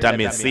him that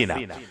I'm a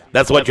sinner.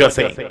 That's what you're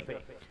saying.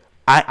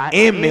 I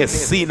am a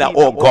sinner,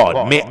 oh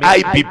God. May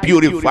I be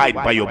purified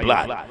by your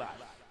blood.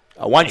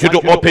 I want you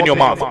to open your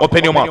mouth.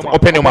 Open your mouth.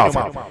 Open your mouth.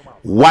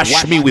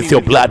 Wash me with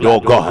your blood,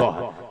 oh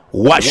God.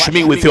 Wash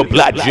me with your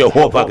blood,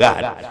 Jehovah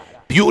God.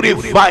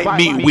 Purify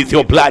me with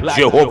your blood,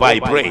 Jehovah, I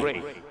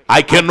pray.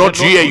 I cannot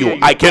hear you.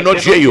 I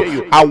cannot hear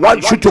you. I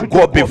want you to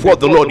go before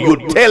the Lord. You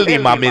tell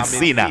him I'm a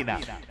sinner.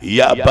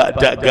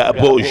 Yadagada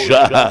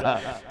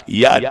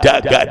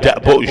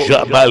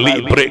boja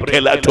mali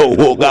brekela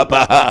tohoga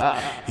baha.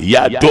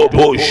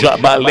 Yadobo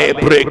jamale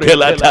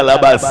brekela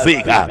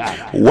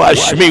talabasiga.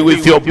 Wash me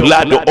with your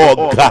blood,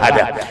 oh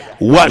God.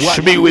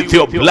 Wash me with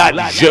your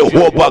blood,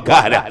 Jehovah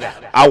God.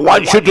 I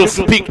want you to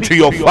speak to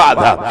your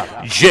Father.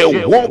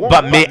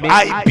 Jehovah, may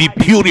I be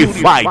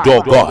purified,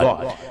 oh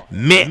God.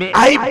 May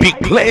I be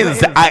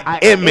cleansed. I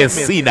am a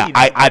sinner,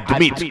 I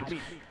admit.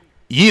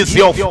 He is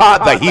your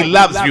Father. He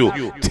loves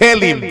you. Tell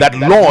him that,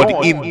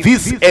 Lord, in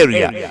this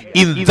area,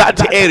 in that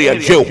area,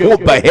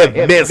 Jehovah, have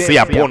mercy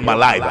upon my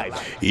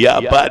life.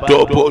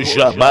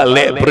 Yabadobosha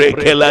male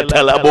brekela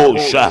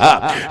talabosha.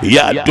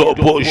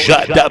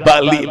 Yadobosha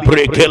dabali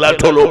brekela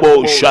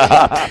tolobosha.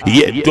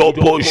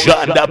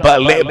 Yedobosha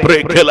dabale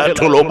brekela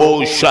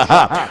tolobosha.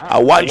 I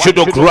want you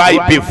to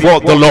cry before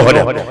the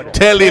Lord.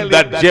 Tell him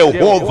that,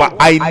 Jehovah,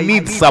 I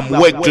need some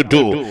work to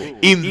do.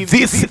 In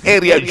this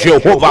area,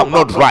 Jehovah, I'm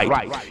not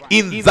right.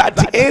 In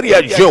that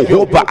area,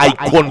 Jehovah, I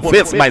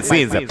confess my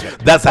sins.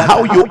 That's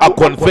how you are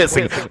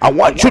confessing. I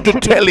want you to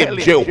tell him,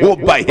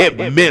 Jehovah, have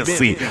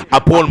mercy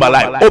upon my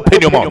life.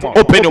 Open your mouth.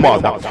 Open your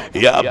mouth.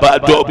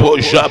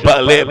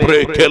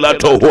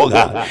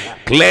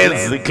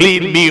 Cleanse,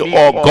 clean me,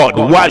 oh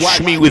God.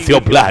 Wash me with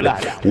your blood.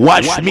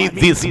 Wash me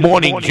this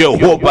morning,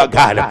 Jehovah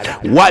God.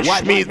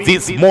 Wash me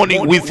this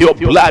morning with your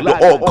blood,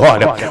 oh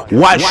God.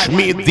 Wash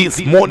me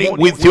this morning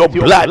with your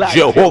blood,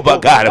 Jehovah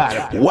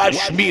God.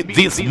 Wash me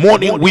this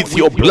morning with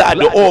your blood,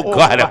 oh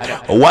God.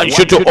 I want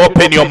you to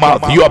open your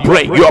mouth. You are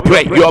praying. You are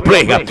praying. You are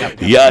praying.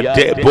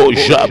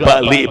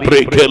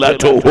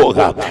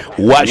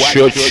 Wash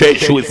your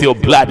church with your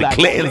blood.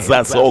 Cleanse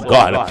us, oh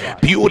God.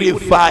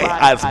 Purify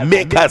us.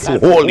 Make us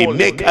holy.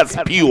 Make us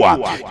pure.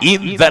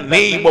 In the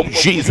name of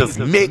Jesus,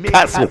 make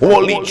us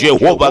holy,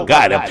 Jehovah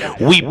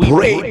God. We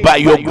pray by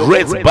your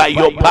grace, by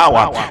your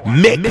power.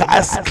 Make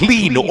us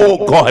clean,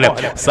 oh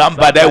God.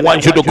 Somebody, I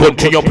want you to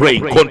continue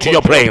praying.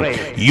 Continue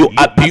praying. You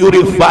are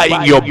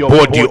purifying your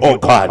body, oh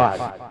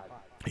God.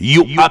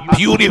 You are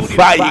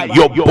purifying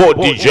your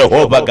body,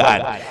 Jehovah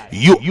God.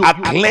 You are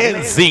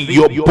cleansing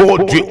your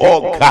body,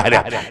 oh God.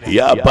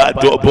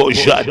 Yabadobo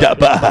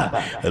jadaba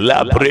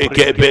la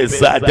breke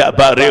bezada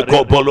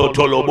bareko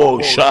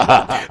bolotolobo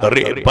sha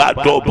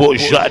rebadobo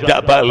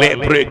jadaba le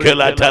breke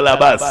la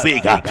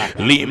talabasiga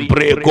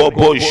limbreko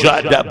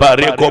bojada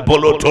bareko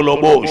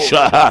bolotolobo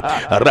sha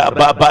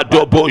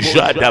rababadobo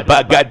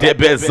jadaba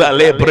gadebeza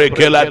le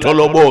breke la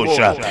tolobo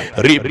sha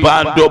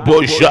ribando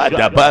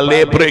bojada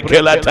bale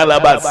breke la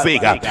talabasiga.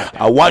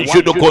 I want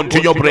you to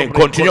continue praying.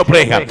 Continue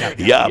praying.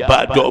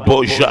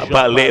 Yabadobo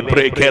jabale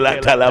brekela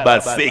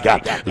talabasiga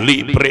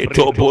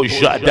libreto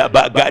bojada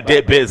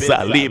bagade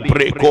beza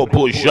libreko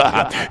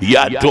boja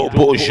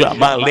yadobo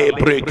jamale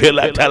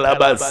brekela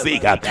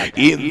talabasiga.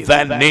 In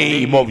the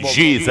name of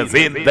Jesus,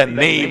 in the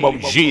name of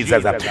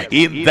Jesus,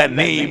 in the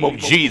name of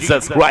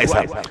Jesus Christ.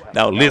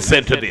 Now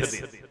listen to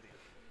this.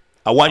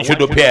 I want you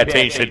to pay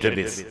attention to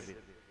this.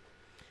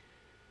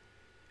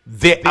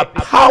 There are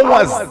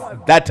powers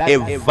that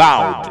have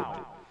vowed.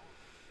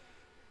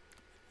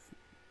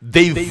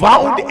 They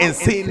vowed and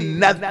say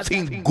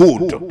nothing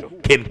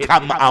good can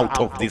come out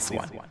of this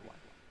one.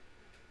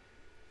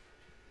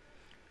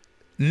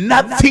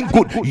 Nothing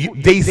good.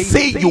 They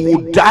say you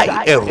will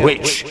die a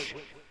rich,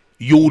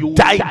 you will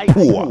die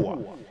poor,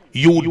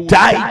 you will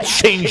die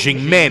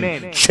changing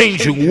men,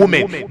 changing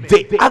women.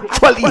 They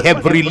actually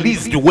have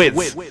released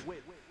words.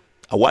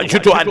 I want you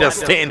to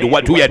understand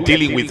what we are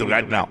dealing with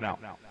right now.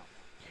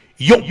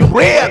 Your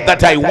prayer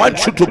that I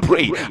want you to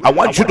pray, I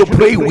want you to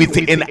pray with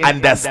an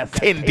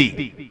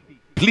understanding.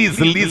 Please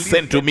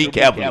listen to me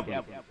carefully.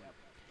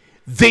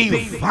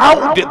 They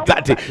vowed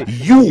that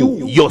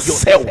you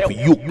yourself,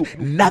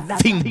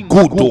 nothing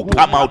good will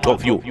come out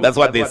of you. That's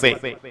what they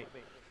say.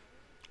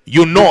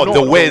 You know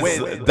the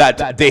words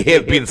that they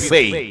have been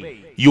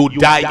saying. You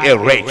die a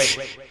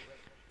wretch,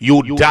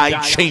 you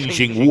die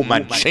changing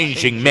woman,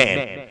 changing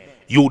man,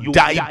 you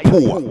die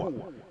poor,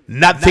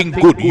 nothing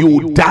good,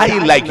 you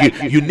die like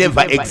you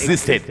never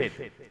existed.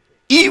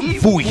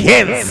 Evil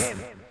hands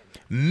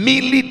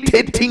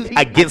militating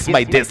against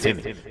my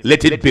destiny,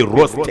 let it be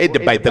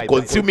roasted by the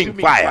consuming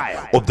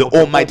fire of the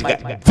Almighty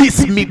God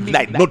this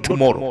midnight, not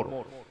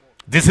tomorrow.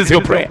 This is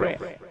your prayer.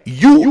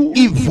 You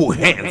evil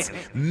hands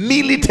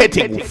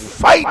militating,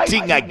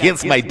 fighting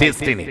against my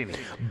destiny,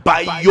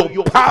 by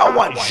your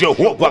power,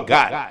 Jehovah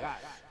God,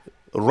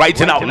 right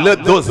now,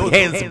 let those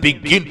hands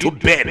begin to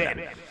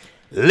burn.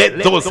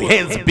 Let those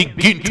hands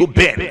begin to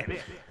burn.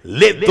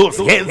 Let those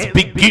hands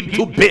begin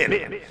to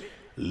burn.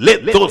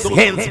 Let those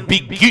hands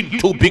begin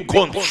to be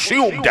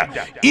consumed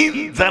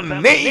in the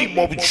name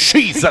of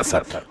Jesus.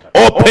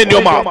 Open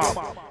your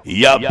mouth.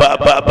 Ya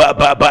baba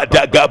baba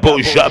bada gabo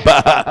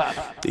jaba,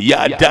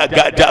 ya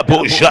daga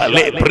dabo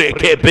jale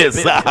breke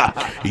beza,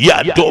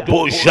 ya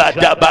dobo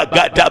jada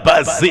bagada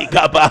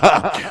bazika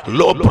ba,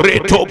 lo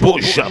preto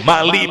boja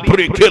mali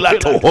breke la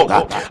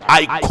tohoga.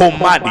 I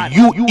command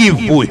you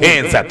evil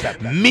hands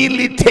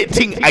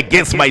militating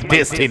against my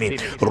destiny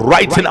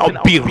right now,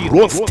 be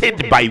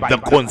roasted by the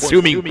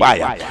consuming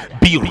fire.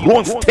 Be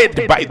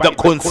roasted by the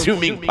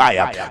consuming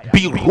fire.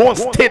 Be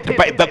roasted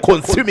by the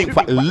consuming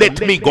fire.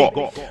 Let me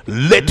go.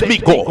 Let me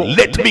go.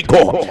 Let me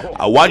go.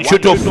 I want you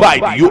to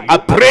fight. You are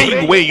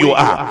praying where you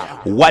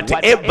are.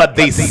 Whatever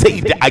they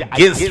said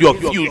against your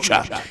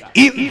future,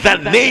 in the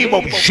name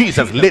of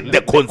Jesus, let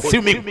the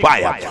consuming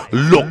fire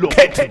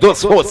locate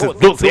those forces,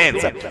 those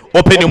hands.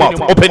 Open your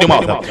mouth. Open your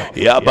mouth.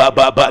 Ya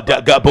baba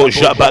bada gabo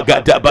jaba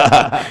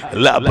gadaba,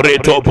 la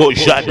breto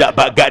bojada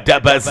bagada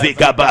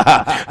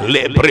bazikaba,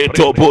 le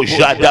breto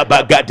bojada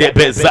bagade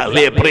beza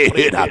le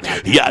brehida,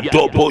 ya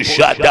do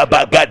bojada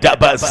bagada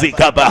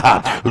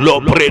bazikaba, lo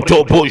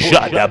breto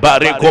bojada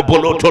bareko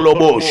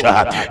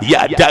bolotolobosha,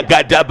 ya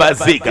dagada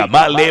bazika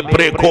male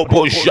breko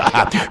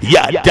bosha,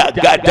 ya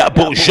dagada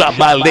bosha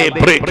male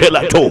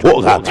brekela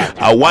tohoga.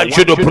 I want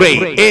you to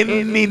pray.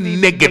 Any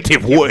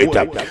negative word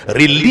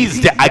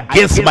released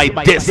against my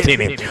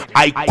destiny,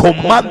 I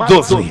command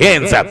those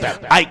hands,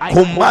 I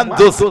command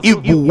those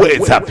evil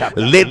words,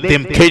 let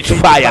them catch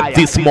fire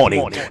this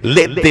morning.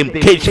 Let them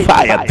catch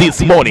fire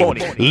this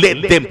morning.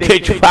 Let them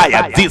catch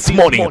fire this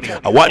morning.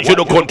 I want you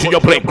to continue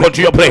praying.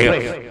 Continue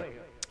praying.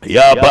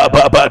 Ya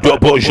baba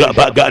dobo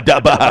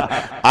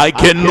jabagadaba. I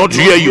cannot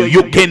hear you.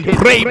 You can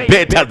pray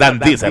better than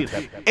this.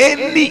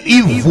 Any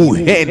evil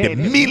hand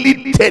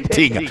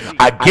militating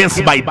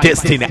against my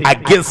destiny,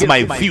 against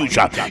my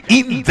future,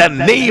 in the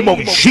name of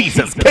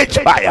Jesus, catch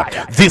fire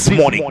this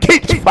morning.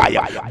 Catch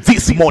fire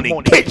this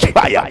morning. Catch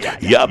fire.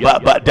 Ya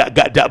baba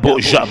dagadabo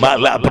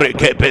jamala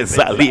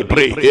brekebeza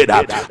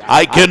libreheda.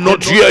 I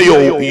cannot hear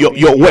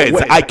your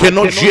words. I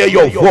cannot hear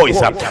your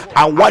voice.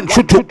 I want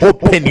you to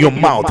open your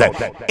mouth.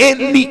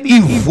 Any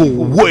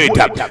evil word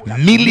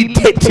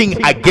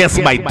militating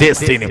against my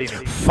destiny,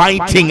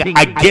 fighting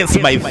against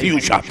my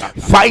future,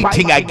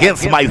 fighting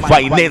against my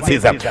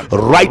finances,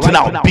 right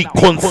now be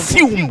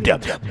consumed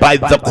by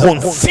the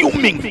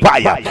consuming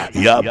fire.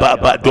 Ya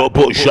baba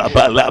dobo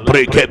jabala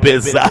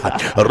brekebeza,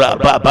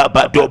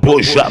 rababa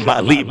dobo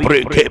jamali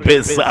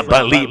brekebeza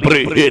bali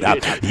breheda,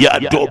 ya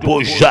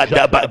dobo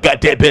jada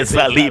bagade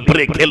beza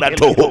libre kela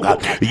tohoga,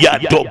 ya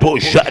dobo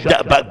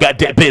jada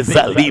bagade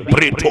beza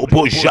libre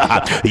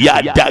toboja,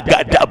 ya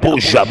dagada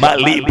boja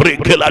mali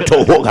brekela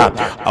tohoga.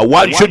 I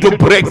want you to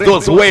break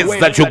those words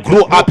that you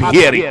grew up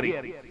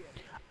hearing.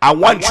 I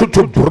want you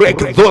to break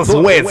those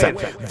words.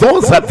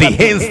 Those are the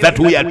hands that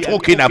we are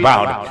talking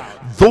about.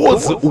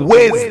 Those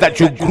words that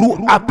you grew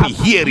up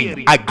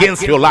hearing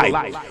against your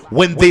life.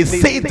 When they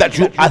say that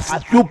you are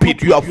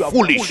stupid, you are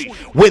foolish.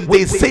 When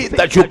they say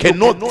that you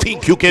cannot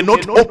think, you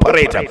cannot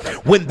operate.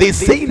 When they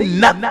say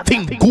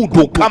nothing good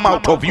will come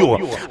out of you,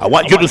 I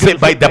want you to say,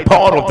 by the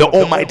power of the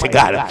Almighty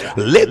God,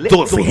 let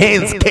those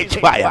hands catch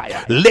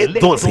fire. Let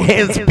those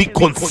hands be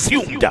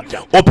consumed.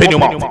 Open your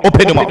mouth.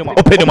 Open your mouth.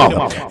 Open your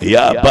mouth.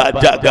 Ya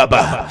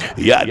badagaba,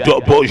 ya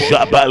dobo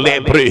jabale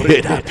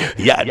breheda,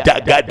 ya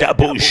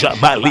dagadabo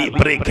jamali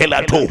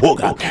brekela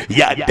tohoga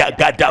ya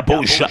dagada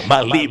bosha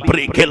mali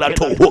brekela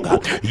tohoga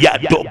ya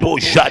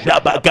dobosha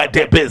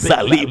dabagade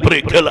beza li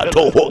brekela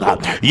tohoga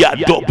ya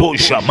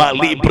dobosha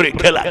mali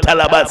brekela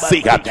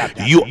talabasiga.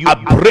 You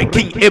are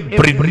breaking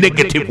every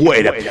negative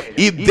word.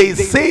 If they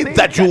say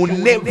that you will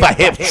never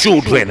have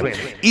children,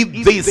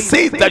 if they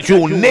say that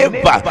you will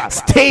never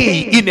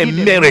stay in a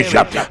marriage,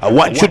 I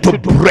want you to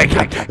break.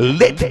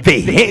 Let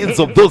the hands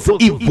of those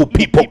evil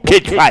people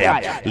catch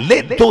fire.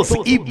 Let those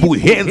evil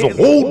hands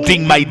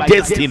holding my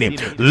destiny,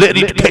 let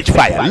it catch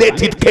fire.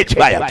 Let it catch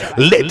fire.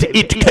 Let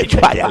it catch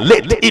fire.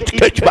 Let it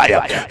catch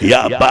fire.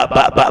 Ya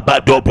baba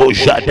baba dobo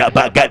jada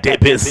bagade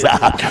besa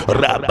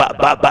raba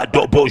baba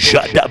dobo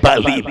jada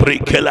bali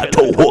brekela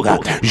tohoga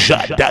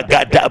jada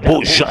gada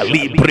boja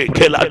libre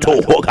kela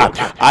tohoga.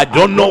 I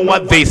don't know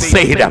what they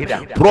said.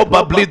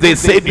 Probably they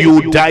said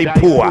you die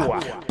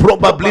poor.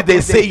 Probably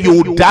they say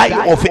you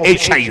die of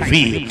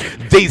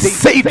HIV. They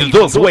said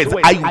those words.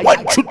 I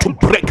want you to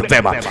break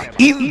them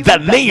in the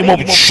name of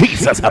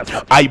Jesus.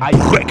 I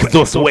break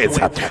those words.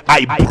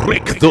 I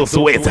break those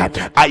words.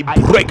 I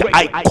break.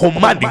 I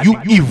command you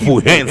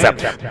evil hands,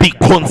 be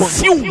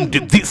consumed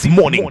this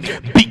morning.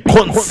 Be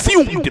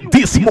consumed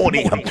this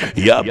morning.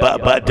 Ya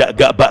baba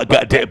daga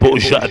baga de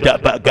boja da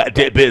baga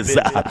de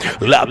beza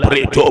la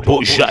preto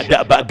boja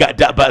da baga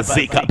da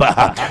bazika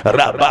ba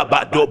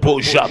rababa do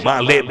boja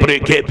male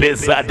breke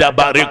beza da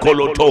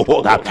barikolo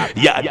tohoga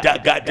ya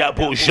daga da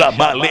boja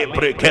male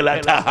breke la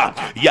taha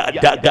ya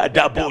daga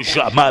da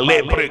boja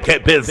male breke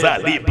beza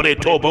libre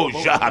to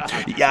boja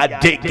ya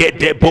dege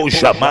de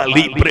boja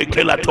male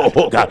breke la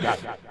tohoga.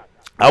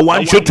 I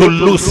want you to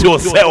lose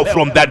yourself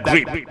from that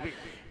grip.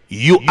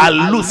 You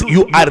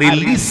are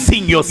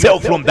releasing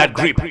yourself from that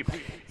grip.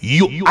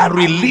 You are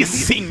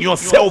releasing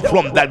yourself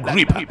from that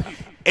grip.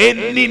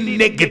 Any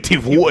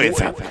negative words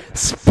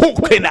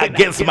spoken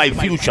against my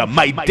future,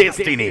 my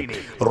destiny,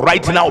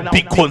 right now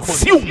be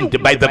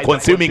consumed by the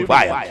consuming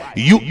fire.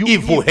 You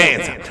evil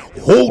hands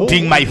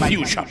holding my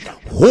future,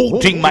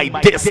 holding my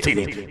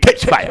destiny,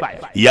 catch fire.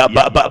 Ya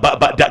baba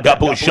baba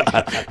dagabosha,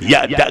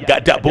 ya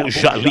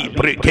dagadabosha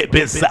libre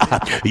kebeza,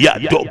 ya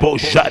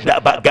dobosha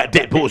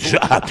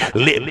dabagadebosha,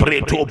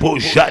 libre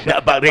tobosha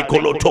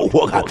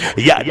dabarekolotohoga,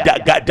 ya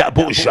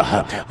dagadabosha.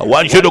 I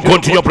want you to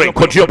continue praying,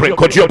 continue praying,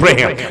 continue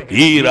praying.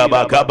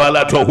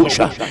 Irabakabala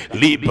tohusha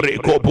libre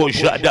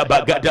kobosha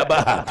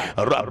dabagadaba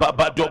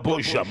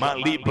rababadobosha ma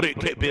libre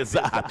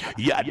kebeza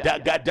ya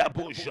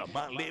dagadabosha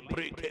ma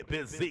libre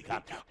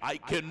kebezika. I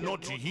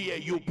cannot hear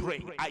you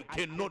praying. I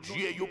cannot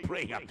hear you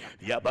praying.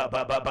 Ya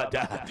baba baba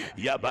da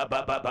ya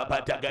baba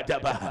baba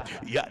dagadaba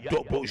ya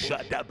dobosha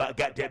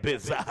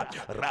dabagadebeza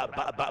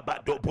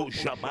rababa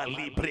dobosha ma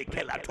libre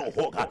kela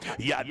tohoga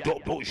ya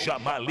dobosha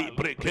ma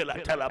libre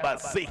kela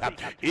talabasika.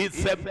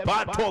 It's a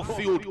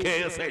battlefield,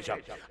 KSH.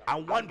 I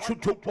want you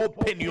to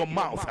open your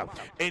mouth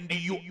and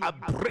you are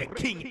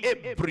breaking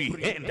every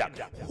hand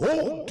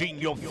holding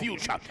your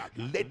future.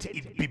 Let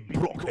it be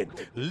broken.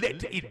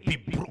 Let it be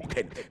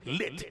broken.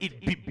 Let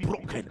it be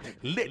broken.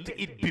 Let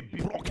it be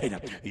broken.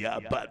 Ya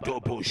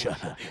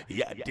badobosha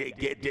ya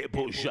degede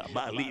bosha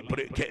mali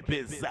breke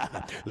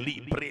beza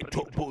libre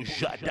to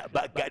bosha da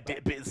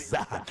bagade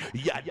beza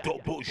ya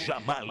dobosha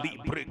mali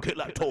breke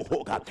la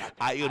tohoga.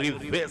 I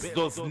reverse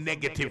those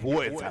negative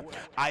words.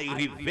 I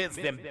reverse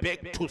them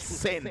back to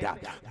sender.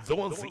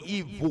 Those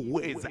evil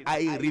ways,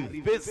 I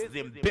reverse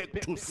them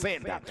back to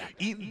sender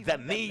in the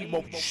name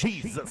of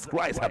Jesus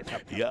Christ.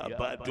 Ya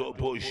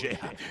badobosha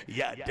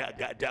ya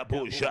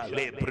dagadabosha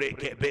le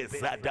breke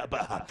beza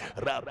daba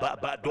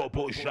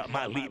rababadobosha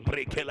mali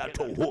breke la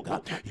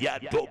tohoga ya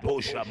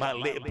dobosha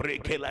male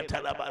breke la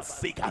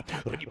talabasika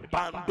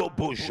ribando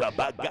bosha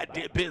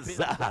bagade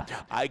beza.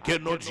 I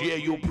cannot hear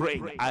you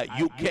praying.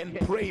 You can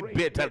pray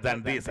better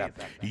than this.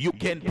 You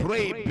can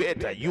pray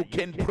better. You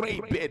can pray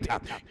better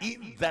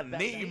in the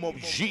name of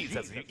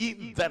Jesus.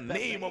 In the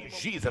name of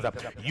Jesus.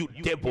 You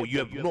devil, you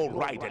have no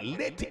right.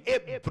 Let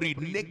every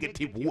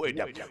negative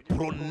word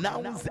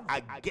pronounced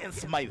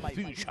against my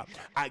future,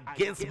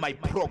 against my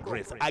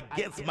progress,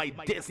 against my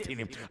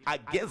destiny,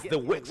 against the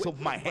works of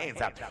my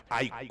hands,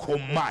 I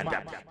command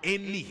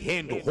any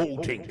hand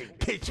holding,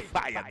 catch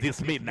fire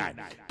this midnight.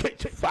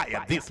 Catch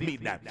fire this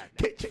midnight.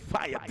 Catch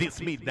fire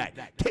this midnight.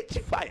 Catch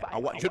fire. I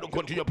want you to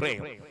continue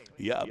praying.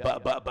 Ya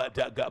baba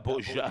daga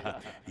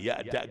bosha ya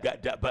daga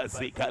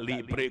dabazika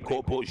libre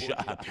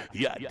kobosha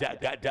ya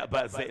daga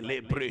dabaze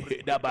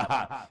libre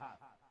dabaha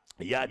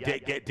ya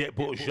degede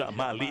boja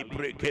mali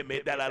breke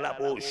medala la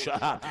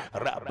bosha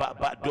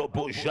rababa do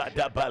boja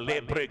da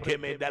bale breke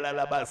medala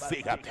la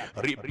basika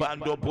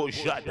ribando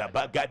boja da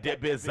bagade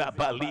beza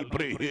bali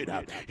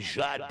brehida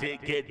ja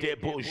degede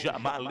boja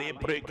mali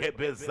breke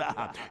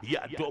beza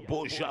ya do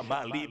boja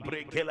mali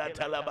breke la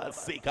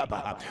talabasika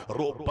ba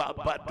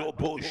robaba do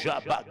boja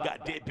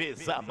bagade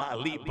beza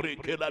mali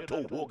breke la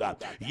tohuga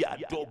ya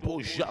do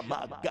boja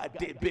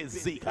magade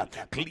bezika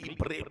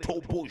klibre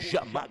to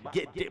boja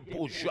magede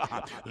boja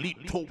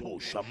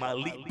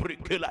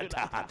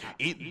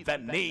in the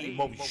name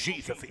of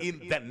Jesus.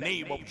 In the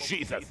name of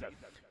Jesus.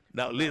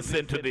 Now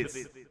listen to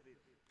this.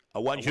 I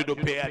want you to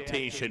pay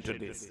attention to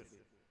this.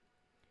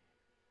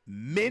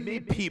 Many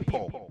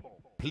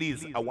people,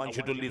 please, I want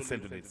you to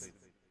listen to this.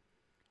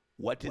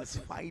 What is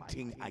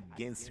fighting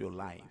against your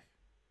life?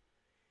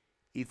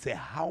 It's a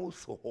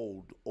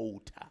household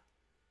altar.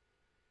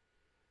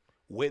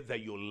 Whether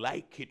you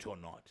like it or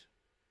not,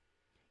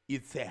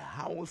 it's a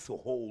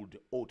household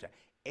altar.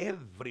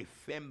 Every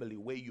family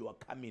where you are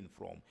coming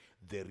from,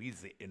 there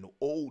is an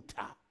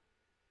altar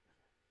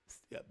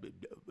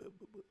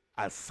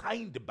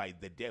assigned by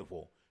the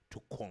devil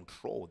to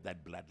control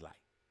that bloodline.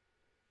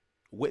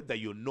 Whether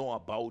you know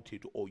about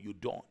it or you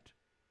don't.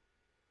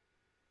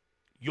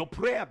 Your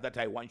prayer that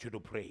I want you to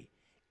pray,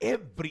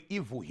 every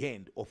evil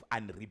hand of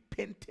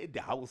unrepented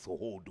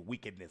household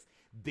wickedness,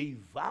 they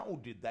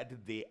vowed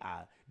that they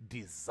are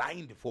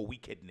designed for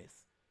wickedness.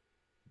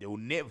 They will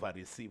never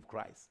receive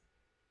Christ.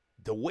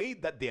 The way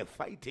that they are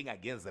fighting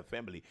against the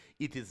family,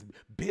 it is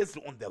based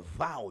on the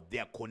vow,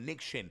 their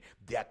connection,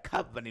 their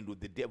covenant with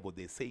the devil.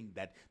 They're saying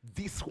that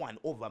this one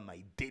over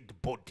my dead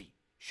body,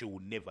 she will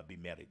never be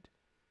married.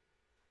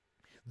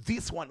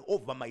 This one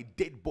over my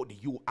dead body,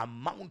 you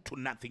amount to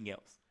nothing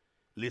else.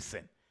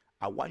 Listen,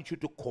 I want you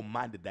to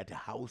command that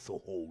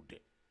household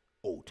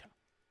altar,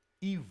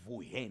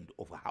 evil hand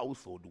of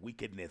household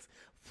wickedness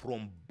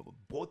from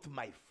both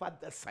my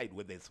father's side,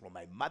 whether it's from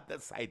my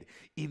mother's side,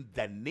 in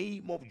the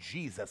name of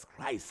Jesus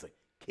Christ,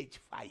 catch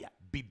fire,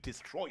 be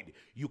destroyed.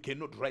 You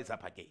cannot rise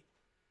up again.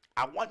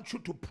 I want you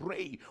to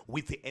pray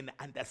with an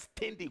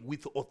understanding,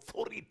 with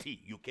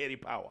authority. You carry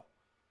power.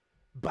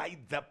 By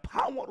the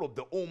power of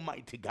the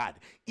Almighty God,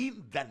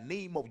 in the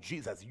name of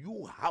Jesus,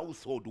 you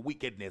household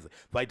wickedness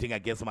fighting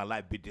against my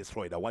life, be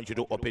destroyed. I want you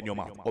to open your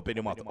mouth, open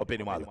your mouth, open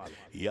your mouth.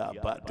 Ya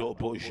bado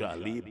boja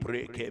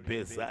libre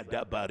kebeza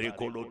da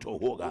barekolo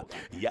tohoga.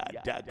 Ya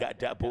daga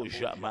da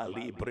boja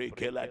malibre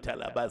kela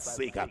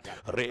talabasika.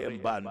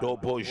 Rembando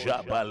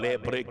boja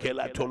balebre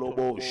kela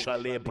tolobo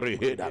shalebre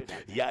heda.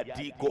 Ya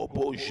digo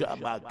boja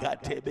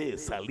magatebe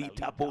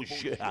salita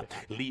boja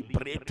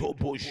libreto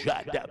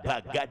boja da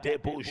bagate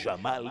boja.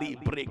 In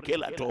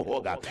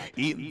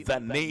the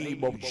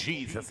name of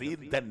Jesus,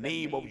 in the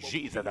name of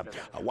Jesus,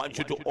 I want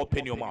you to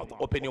open your mouth,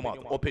 open your mouth,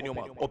 open your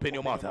mouth, open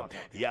your mouth.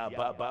 Ya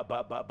ba ba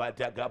ba ba ba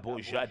da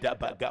gaboja da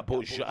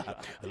bagaboja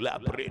la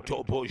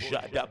breto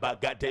boja da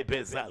bagate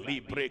beza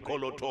libre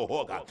koloto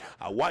hoga.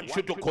 I want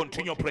you to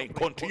continue praying,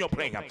 continue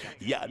praying.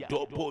 Ya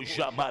do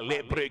boja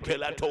malebre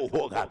kelato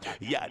hoga.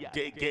 Ya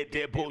dege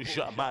de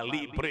boja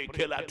malibre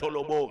kelato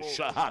lobo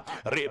shaha.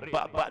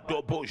 Reba ba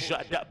do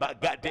boja da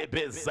bagate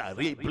beza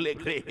libre. I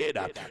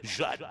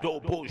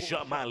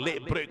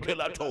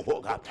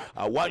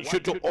want you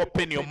to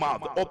open your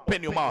mouth,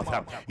 open your mouth.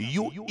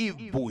 You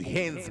evil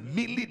hands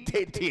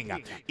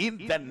militating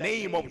in the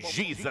name of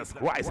Jesus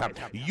Christ.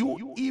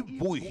 You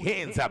evil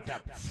hands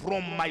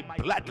from my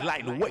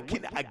bloodline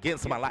working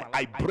against my life,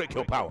 I break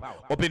your power.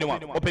 Open your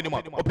mouth, open your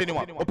mouth, open your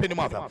mouth, open your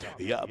mouth.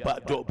 Ya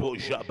bado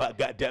boja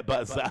bagade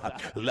baza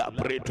la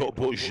breto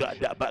boja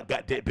da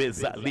bagade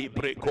beza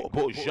libre ko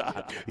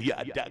boja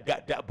ya daga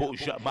da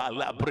boja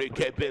malabre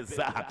ke beza.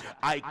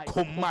 I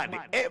command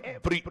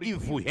every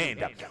evil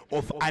hand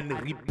of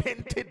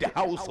unrepented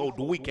household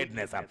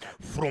wickedness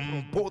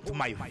from both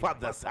my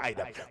father's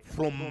side,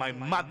 from my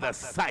mother's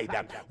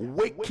side,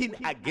 working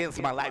against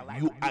my life.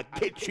 You are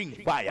catching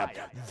fire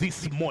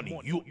this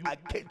morning. You are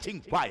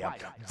catching fire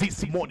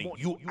this morning.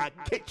 You are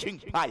catching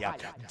fire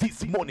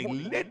this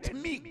morning. Let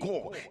me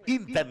go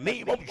in the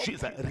name of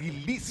Jesus.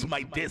 Release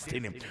my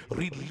destiny.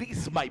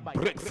 Release my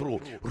breakthrough.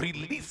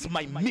 Release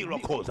my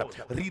miracles.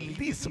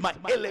 Release my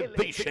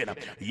elevation.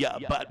 Ya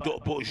bado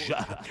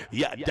boja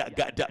ya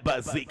dagada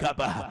bazika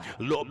ba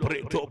lo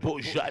preto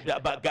boja da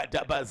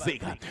bagada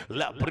bazika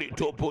la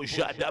preto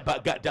boja da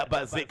bagada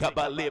bazika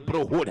ba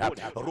lebro huda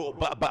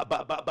roba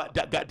baba baba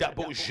dagada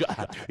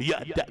boja ya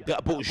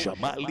daga boja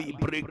mali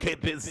breke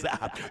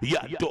beza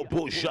ya do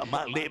boja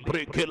mali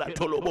breke la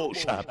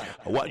tolobosha.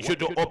 I want you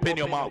to open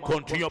your mouth,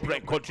 continue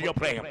praying, continue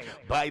praying.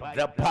 By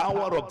the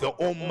power of the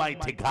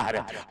Almighty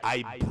God,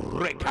 I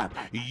break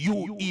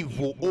you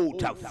evil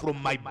altar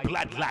from my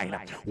bloodline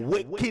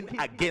working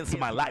against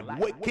my life,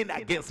 working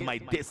against my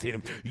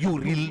destiny. You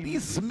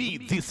release me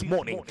this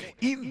morning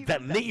in the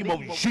name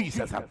of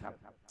Jesus.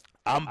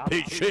 I'm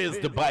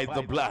purchased by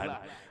the blood.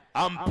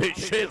 I'm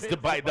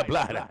purchased by the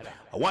blood.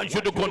 I want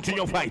you to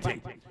continue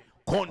fighting.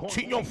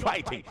 Continue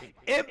fighting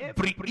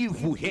every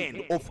evil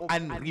hand of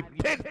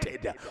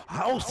unrepented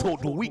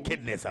household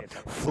wickedness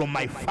from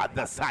my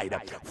father's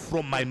side,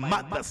 from my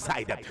mother's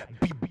side.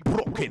 Be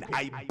broken.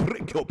 I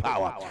break your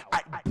power.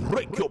 I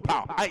break your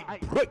power. I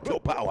break your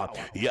power.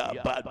 Ya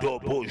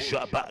bado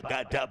boja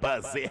bagada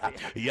bazea.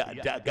 Ya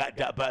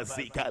dagada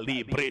bazika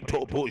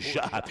libreto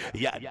boja.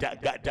 Ya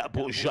dagada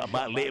boja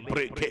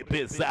malebre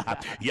kebeza.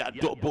 Ya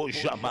do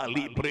boja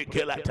malibre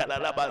kela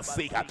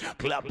talalabazika.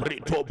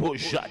 Klabreto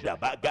boja da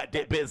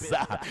bagade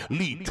beza.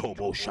 Lito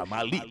boja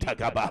malita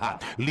gabaha.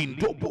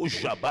 Lindo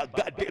boja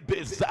bagade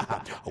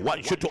beza. I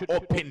want you to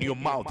open your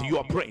mouth. You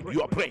are praying.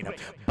 You are praying.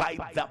 By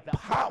the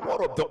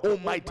power of the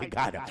Almighty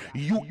God,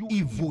 you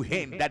evil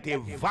hand that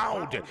have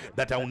vowed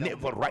that I'll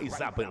never rise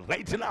up,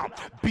 right now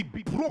be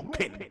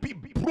broken, be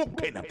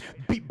broken,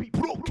 be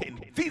broken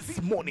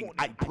this morning.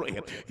 I pray.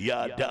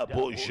 Yada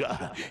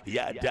boja,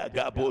 yada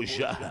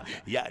gaboja,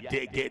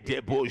 yada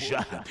gede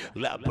boja,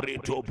 la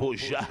breto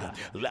boja,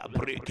 la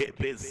breke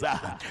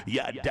beza,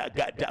 yada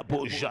gada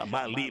boja,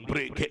 mali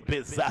breke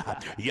beza,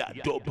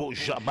 yada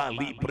boja,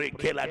 mali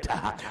breke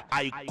lata.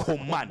 I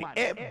command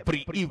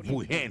every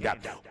evil hand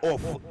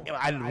of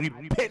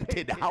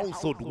unrepented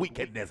household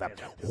wickedness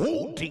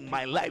holding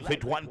my life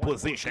at one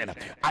position.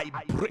 I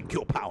break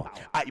your power.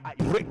 I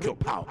break your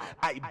power.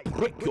 I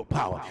break your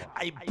power.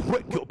 I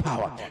break your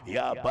power.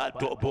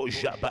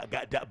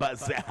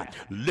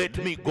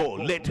 Let me go.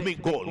 Let me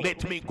go.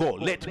 Let me go.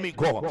 Let me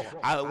go.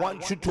 I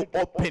want you to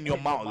open your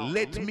mouth.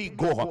 Let me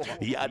go.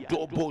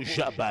 Yadobo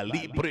jaba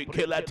libre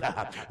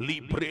kelata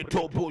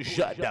libreto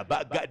bojada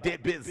bagade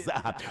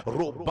beza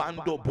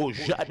robando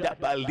bojada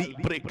ba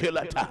libre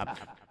kelata.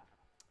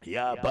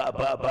 Ya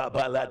baba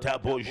baba lata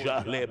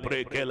boja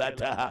lebreke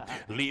lata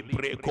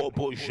libreko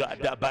boja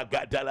da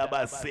bagada la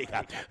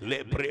baseka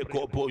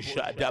lebreko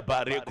boja da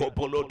bareko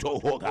boloto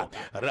hoga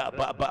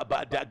raba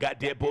baba da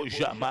gade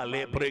boja ma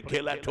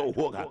lebreke lato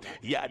hoga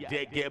ya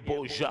dege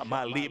boja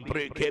ma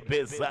libreke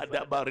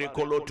bezada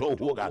bareko loto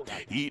hoga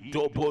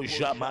ito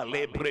boja ma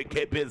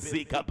lebreke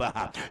bezika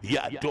ba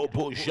ya do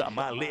boja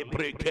ma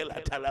lebreke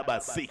lata la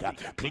baseka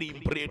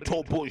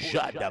klimbreto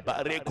boja da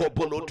bareko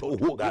boloto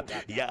hoga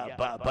ya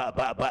baba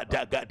baba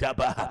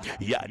Dagadaba,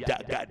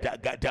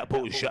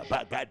 Yadagadagadabu,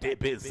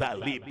 Jabagadebiza,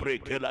 Libre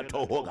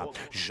Kelatohoga,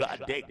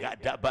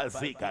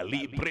 Jadegadabazika,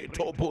 Libre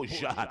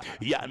Toboja,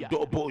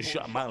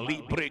 Yandoboja,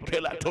 Libre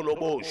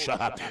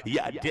Kelatolobosha,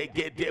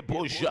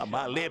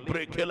 Yadegedeboja,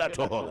 Libre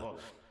Kelatohoga.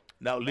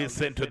 Now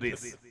listen to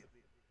this.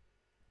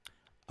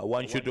 I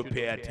want you to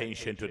pay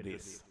attention to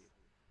this.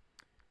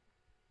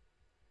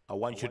 I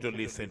want you to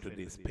listen to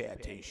this. Pay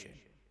attention.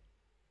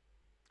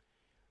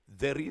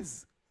 There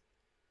is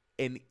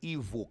an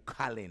evil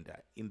calendar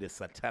in the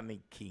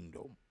satanic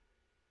kingdom.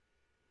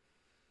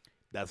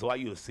 That's why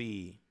you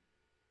see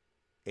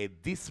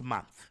this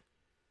month,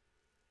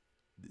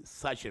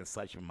 such and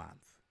such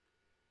month,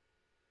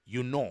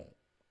 you know,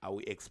 I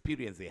will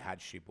experience a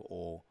hardship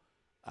or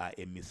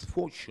a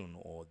misfortune,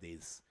 or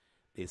there's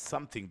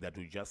something that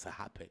will just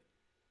happen.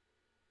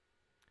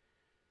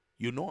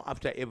 You know,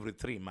 after every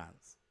 3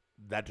 months,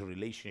 that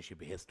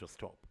relationship has to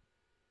stop.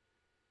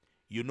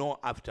 You know,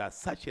 after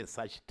such and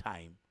such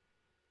time,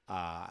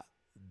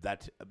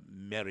 that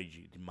marriage,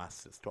 it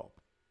must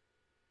stop.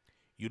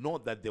 You know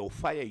that they'll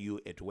fire you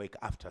at work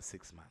after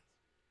 6 months.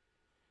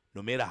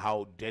 No matter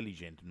how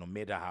diligent, no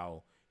matter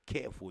how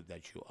careful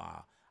that you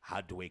are,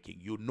 hardworking,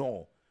 you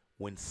know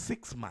when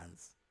 6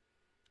 months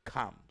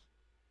comes,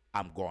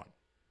 I'm gone.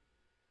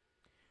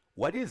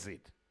 What is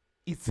it?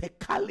 It's a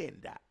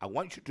calendar. I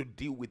want you to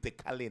deal with the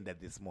calendar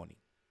this morning.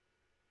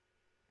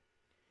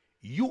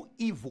 You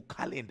evil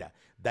calendar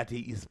that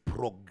is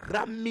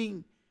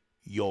programming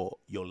your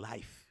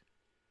life.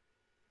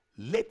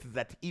 Let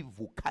that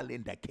evil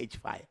calendar catch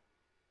fire.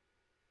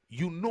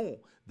 You know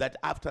that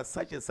after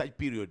such and such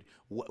period,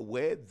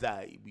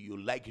 whether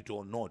you like it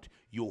or not,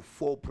 you'll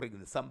fall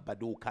pregnant.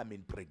 Somebody will come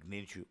and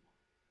pregnate you.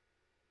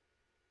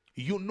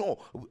 You know,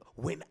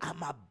 when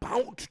I'm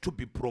about to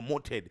be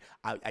promoted,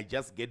 I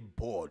just get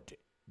bored.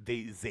 There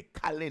is a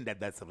calendar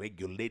that's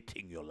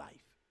regulating your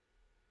life.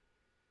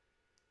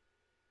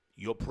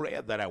 Your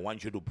prayer that I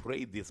want you to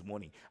pray this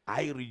morning,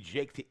 I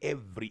reject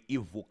every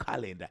evil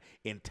calendar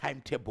and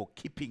timetable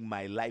keeping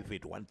my life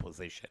at one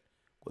position,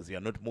 because you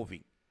are not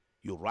moving.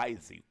 You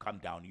rise, you come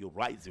down, you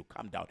rise, you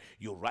come down,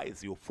 you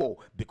rise, you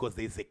fall, because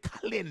there is a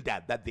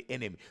calendar that the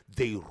enemy,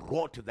 they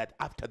wrote that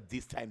after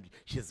this time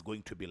she's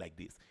going to be like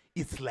this.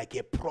 It's like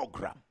a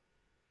program.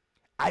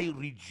 I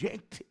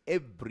reject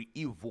every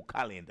evil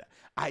calendar.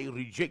 I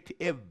reject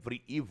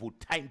every evil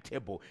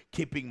timetable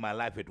keeping my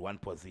life at one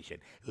position.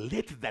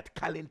 Let that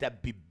calendar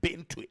be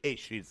bent to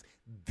ashes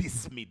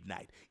this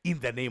midnight. In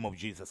the name of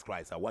Jesus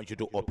Christ, I want you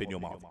to open your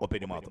mouth.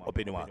 Open your mouth.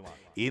 Open your mouth.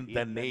 In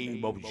the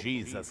name of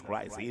Jesus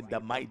Christ, in the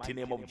mighty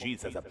name of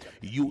Jesus,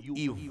 you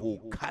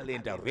evil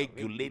calendar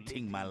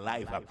regulating my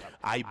life,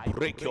 I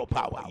break your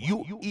power.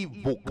 You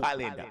evil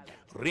calendar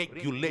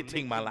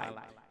regulating my life,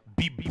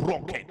 be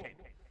broken.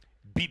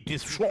 Be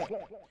destroyed.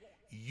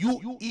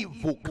 You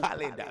evil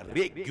calendar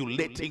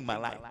regulating my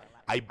life,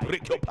 I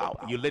break your power.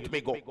 You let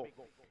me go.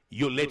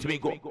 You let me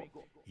go.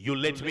 You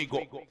let me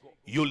go.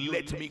 You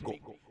let me go.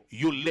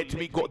 You let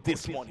me go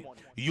this morning.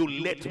 You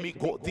let me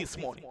go this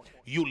morning.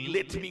 You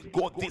let me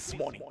go this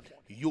morning.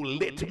 You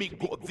let me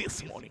go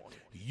this morning.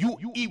 You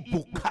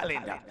evil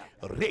calendar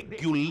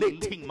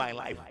regulating my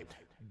life,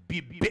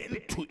 be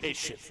bent to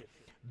ashes.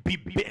 Be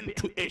bent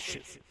to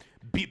ashes.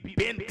 Be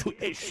bent to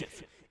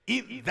ashes.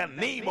 In the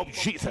name of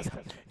Jesus.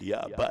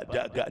 Ya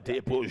badaga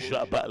de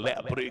boja ba la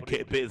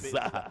breke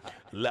beza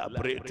la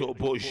breto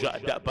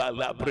boja da ba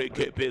la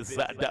breke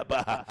beza da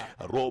ba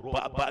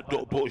roba ba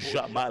do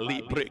boja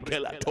mali breke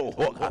la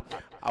tohoga.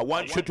 I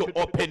want you to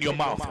open your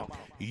mouth.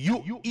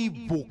 You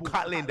evil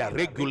calendar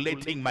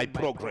regulating my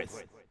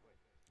progress,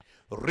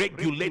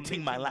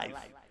 regulating my life,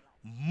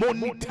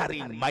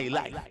 monitoring my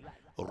life.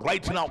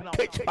 Right now,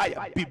 catch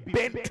fire, be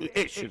bent to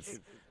ashes.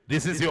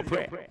 This is your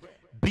prayer.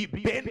 Be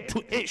bent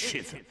to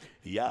ashes.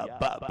 Ya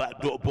baba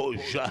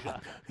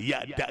doboja,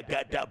 ya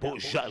daga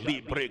daboja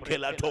libre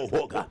kela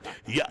tohoga,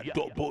 ya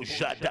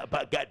doboja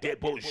dabaga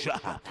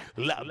deboja,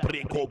 la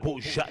breko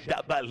boja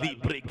daba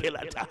libre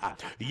kela taha,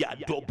 ya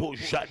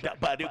doboja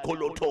dabare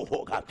kolo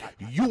tohoga.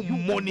 You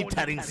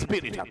monitoring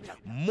spirit,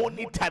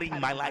 monitoring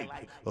my life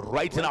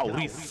right now,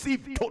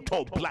 receive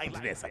total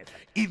blindness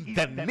in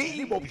the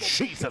name of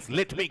Jesus.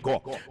 Let me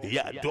go.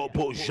 Ya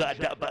doboja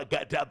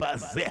dabaga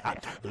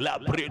dabazeha, la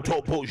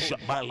breto boja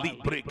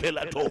malibre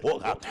kela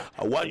tohoga.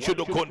 I want you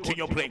to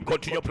continue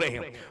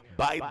praying,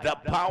 by the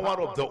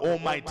power of the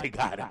Almighty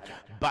God,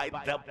 by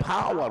the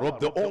power of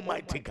the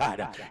Almighty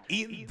God,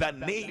 in the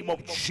name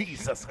of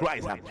Jesus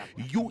Christ.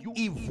 You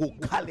evil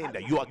calendar,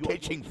 you are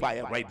catching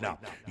fire right now.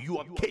 You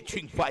are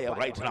catching fire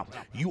right now.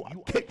 You are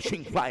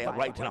catching fire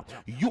right now.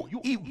 You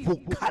evil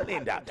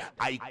calendar,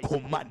 I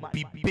command,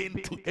 be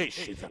bent to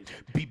ashes,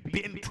 be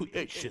bent to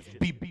ashes,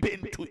 be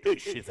bent to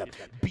ashes,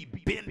 be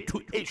bent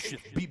to ashes,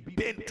 be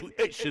bent to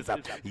ashes.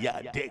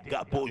 Ya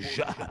dega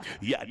boja,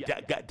 ya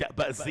daga da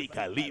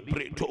bazika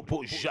libre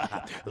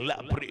toboja, la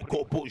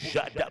breko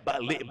boja da ba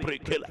libre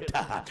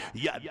kelata,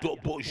 ya do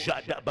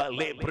boja da ba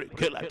libre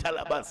kelata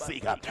la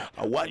bazika.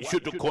 I want you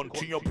to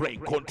continue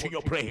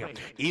praying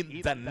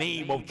in the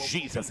name of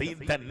Jesus,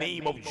 in the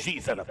name of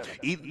Jesus,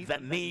 in the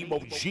name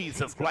of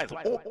Jesus Christ.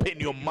 Open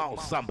your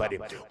mouth, somebody.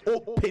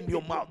 Open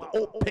your mouth,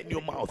 open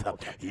your mouth.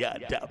 Ya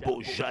da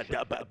boja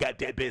da baga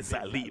de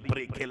beza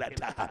libre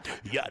kelata,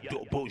 ya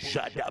do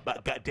boja da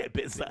baga de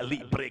beza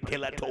libre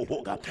kelata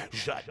hoga,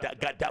 jada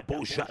gada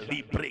boja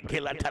libre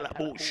kelata la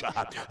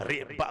boja,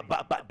 reba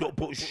baba do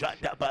boja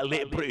da ba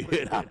libre.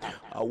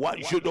 I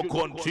want you to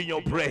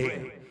continue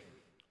praying.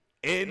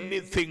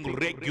 Anything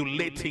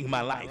regulating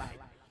my life,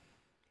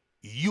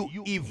 you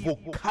evil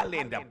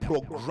calendar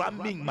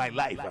programming my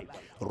life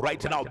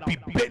right now, be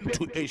bent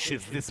to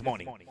ashes this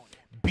morning.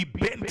 Be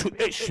bent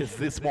to ashes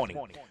this morning.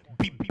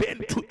 Be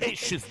bent to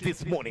ashes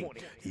this morning.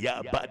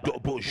 Ya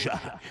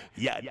badobosha,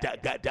 ya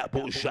dagada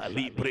bosha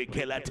libre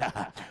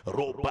kelata,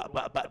 roba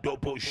baba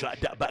dobosha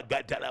da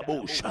bagada la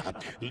bosha,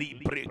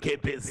 libre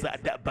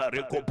kebeza da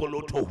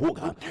barekopolo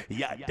tohuga,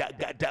 ya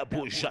dagada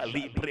bosha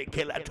libre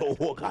kelato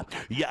hoga,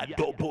 ya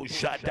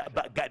dobosha da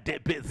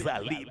bagade beza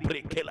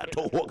libre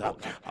kelato hoga.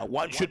 I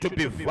want you to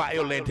be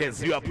violent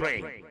as you are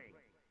praying.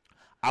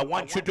 I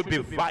want you to be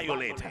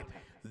violent.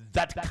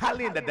 That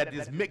calendar that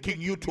is making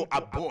you to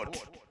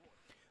abort,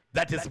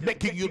 that is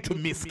making you to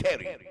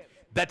miscarry,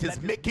 that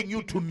is making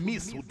you to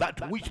miss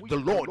that which the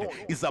Lord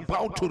is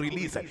about to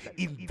release,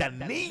 in the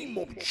name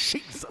of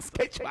Jesus,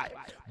 catch fire,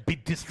 be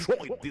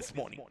destroyed this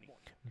morning.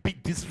 Be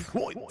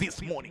destroyed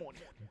this morning.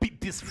 Be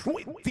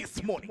destroyed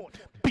this morning.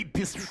 Be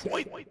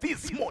destroyed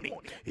this morning.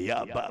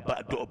 Ya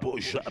baba dobo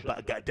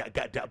shaba gada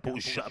gada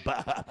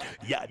bushaba.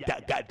 Ya da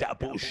gada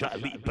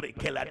busha libre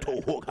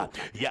kelato hoga.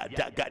 Ya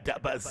da gada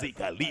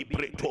bazika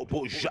libre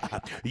tobo sha.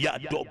 Ya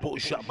dobo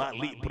shama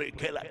libre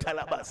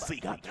kelatala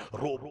bazika.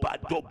 Roba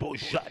dobo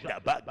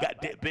shada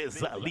bagade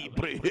beza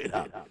libre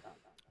hera.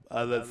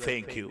 Father,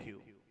 thank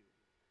you.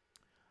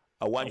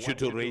 I want you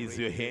to raise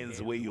your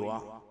hands where you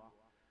are.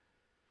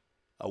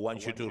 I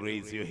want you to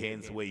raise your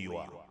hands where you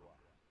are.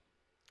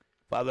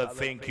 Father,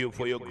 thank you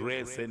for your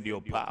grace and your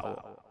power.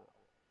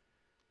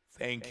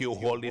 Thank you,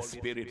 Holy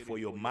Spirit, for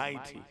your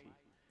mighty.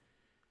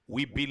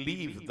 We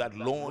believe that,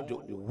 Lord,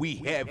 we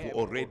have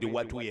already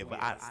what we have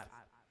asked.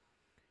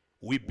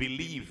 We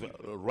believe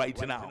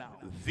right now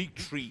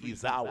victory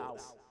is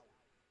ours.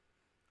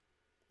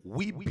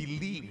 We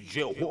believe,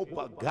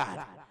 Jehovah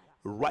God,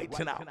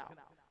 right now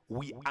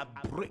we are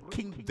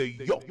breaking the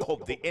yoke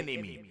of the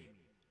enemy.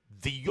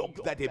 The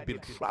yoke that had been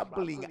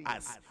troubling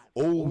us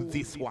all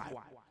this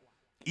while.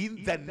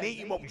 In the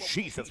name of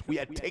Jesus, we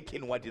are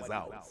taking what is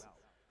ours.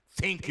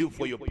 Thank you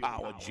for your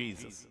power,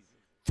 Jesus.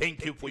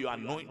 Thank you for your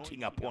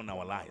anointing upon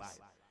our lives.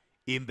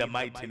 In the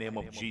mighty name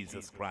of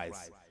Jesus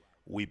Christ,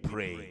 we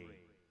pray.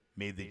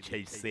 May the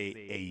church say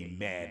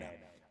amen.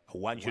 I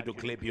want you to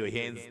clap your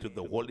hands to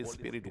the Holy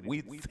Spirit.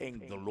 We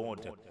thank the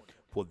Lord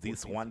for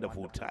this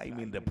wonderful time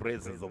in the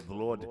presence of the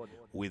Lord.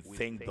 We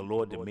thank the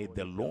Lord. May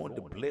the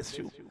Lord bless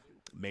you.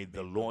 May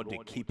the Lord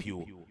keep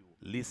you.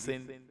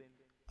 Listen,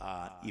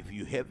 if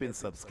you haven't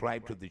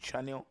subscribed to the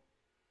channel,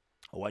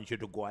 I want you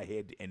to go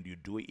ahead and you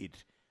do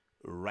it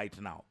right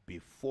now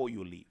before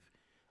you leave.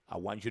 I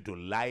want you to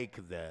like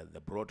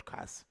the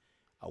broadcast.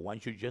 I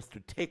want you just to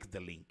take the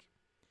link,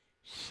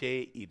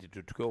 share it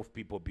to 12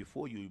 people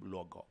before you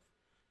log off.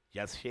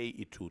 Just share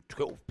it to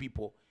 12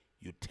 people.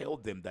 You tell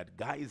them that,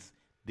 guys,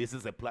 this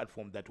is a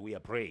platform that we are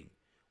praying.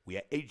 We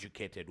are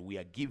educated. We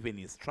are given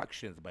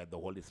instructions by the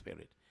Holy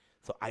Spirit.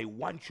 So I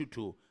want you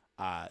to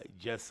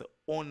just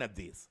honor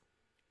this.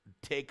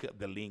 Take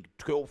the link.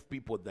 12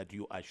 people that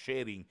you are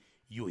sharing,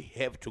 you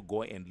have to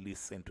go and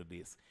listen to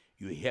this.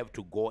 You have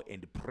to go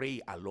and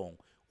pray along.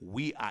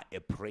 We are a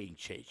praying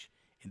church.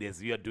 And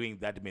as you are doing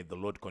that, may the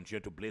Lord continue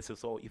to bless you.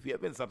 So if you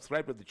haven't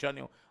subscribed to the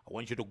channel, I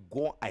want you to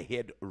go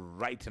ahead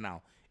right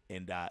now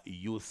and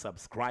you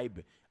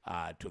subscribe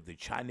to the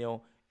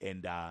channel.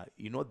 And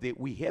you know,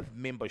 we have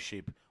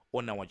membership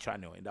on our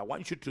channel, and I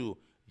want you to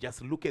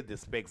just look at the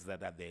specs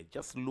that are there.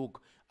 Just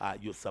look,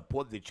 you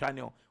support the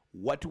channel,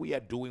 what we are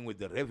doing with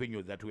the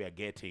revenue that we are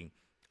getting.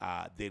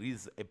 There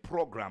is a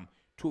program,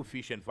 2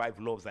 fish and 5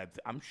 loaves.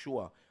 I'm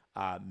sure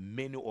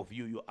many of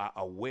you are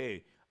aware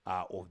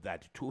of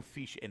that. 2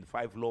 fish and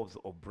 5 loaves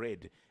of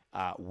bread.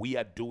 We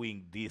are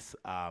doing this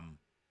on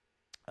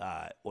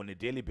a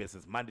daily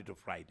basis, Monday to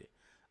Friday.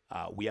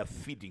 We are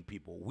feeding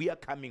people. We are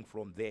coming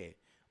from there.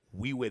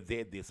 We were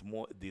there this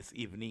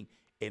evening,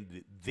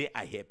 and they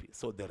are happy.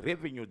 So the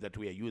revenue that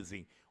we are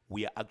using,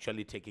 we are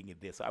actually taking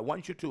it there. So I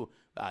want you to,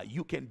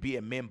 you can be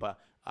a member,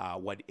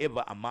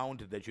 whatever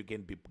amount that you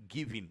can be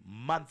giving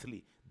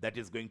monthly, that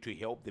is going to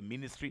help the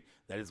ministry,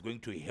 that is going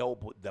to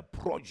help the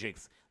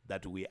projects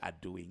that we are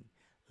doing.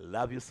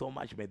 Love you so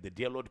much. May the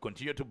dear Lord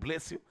continue to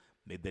bless you.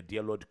 May the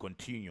dear Lord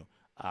continue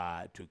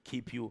to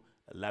keep you.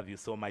 Love you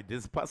so much.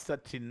 This is Pastor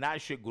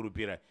Tinashe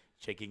Gurupira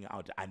checking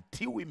out.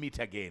 Until we meet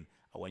again,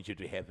 I want you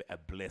to have a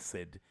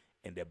blessed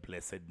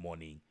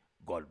morning.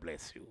 God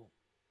bless you.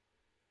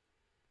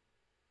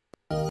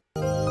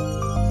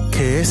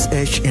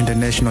 KSH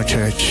International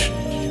Church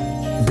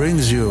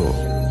brings you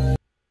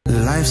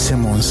live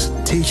sermons,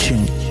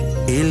 teaching,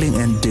 healing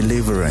and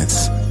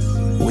deliverance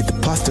with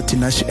Pastor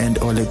Tinashe and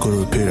Ole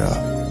Gurupira.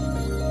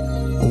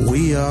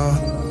 We are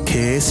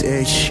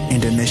KSH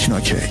International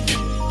Church.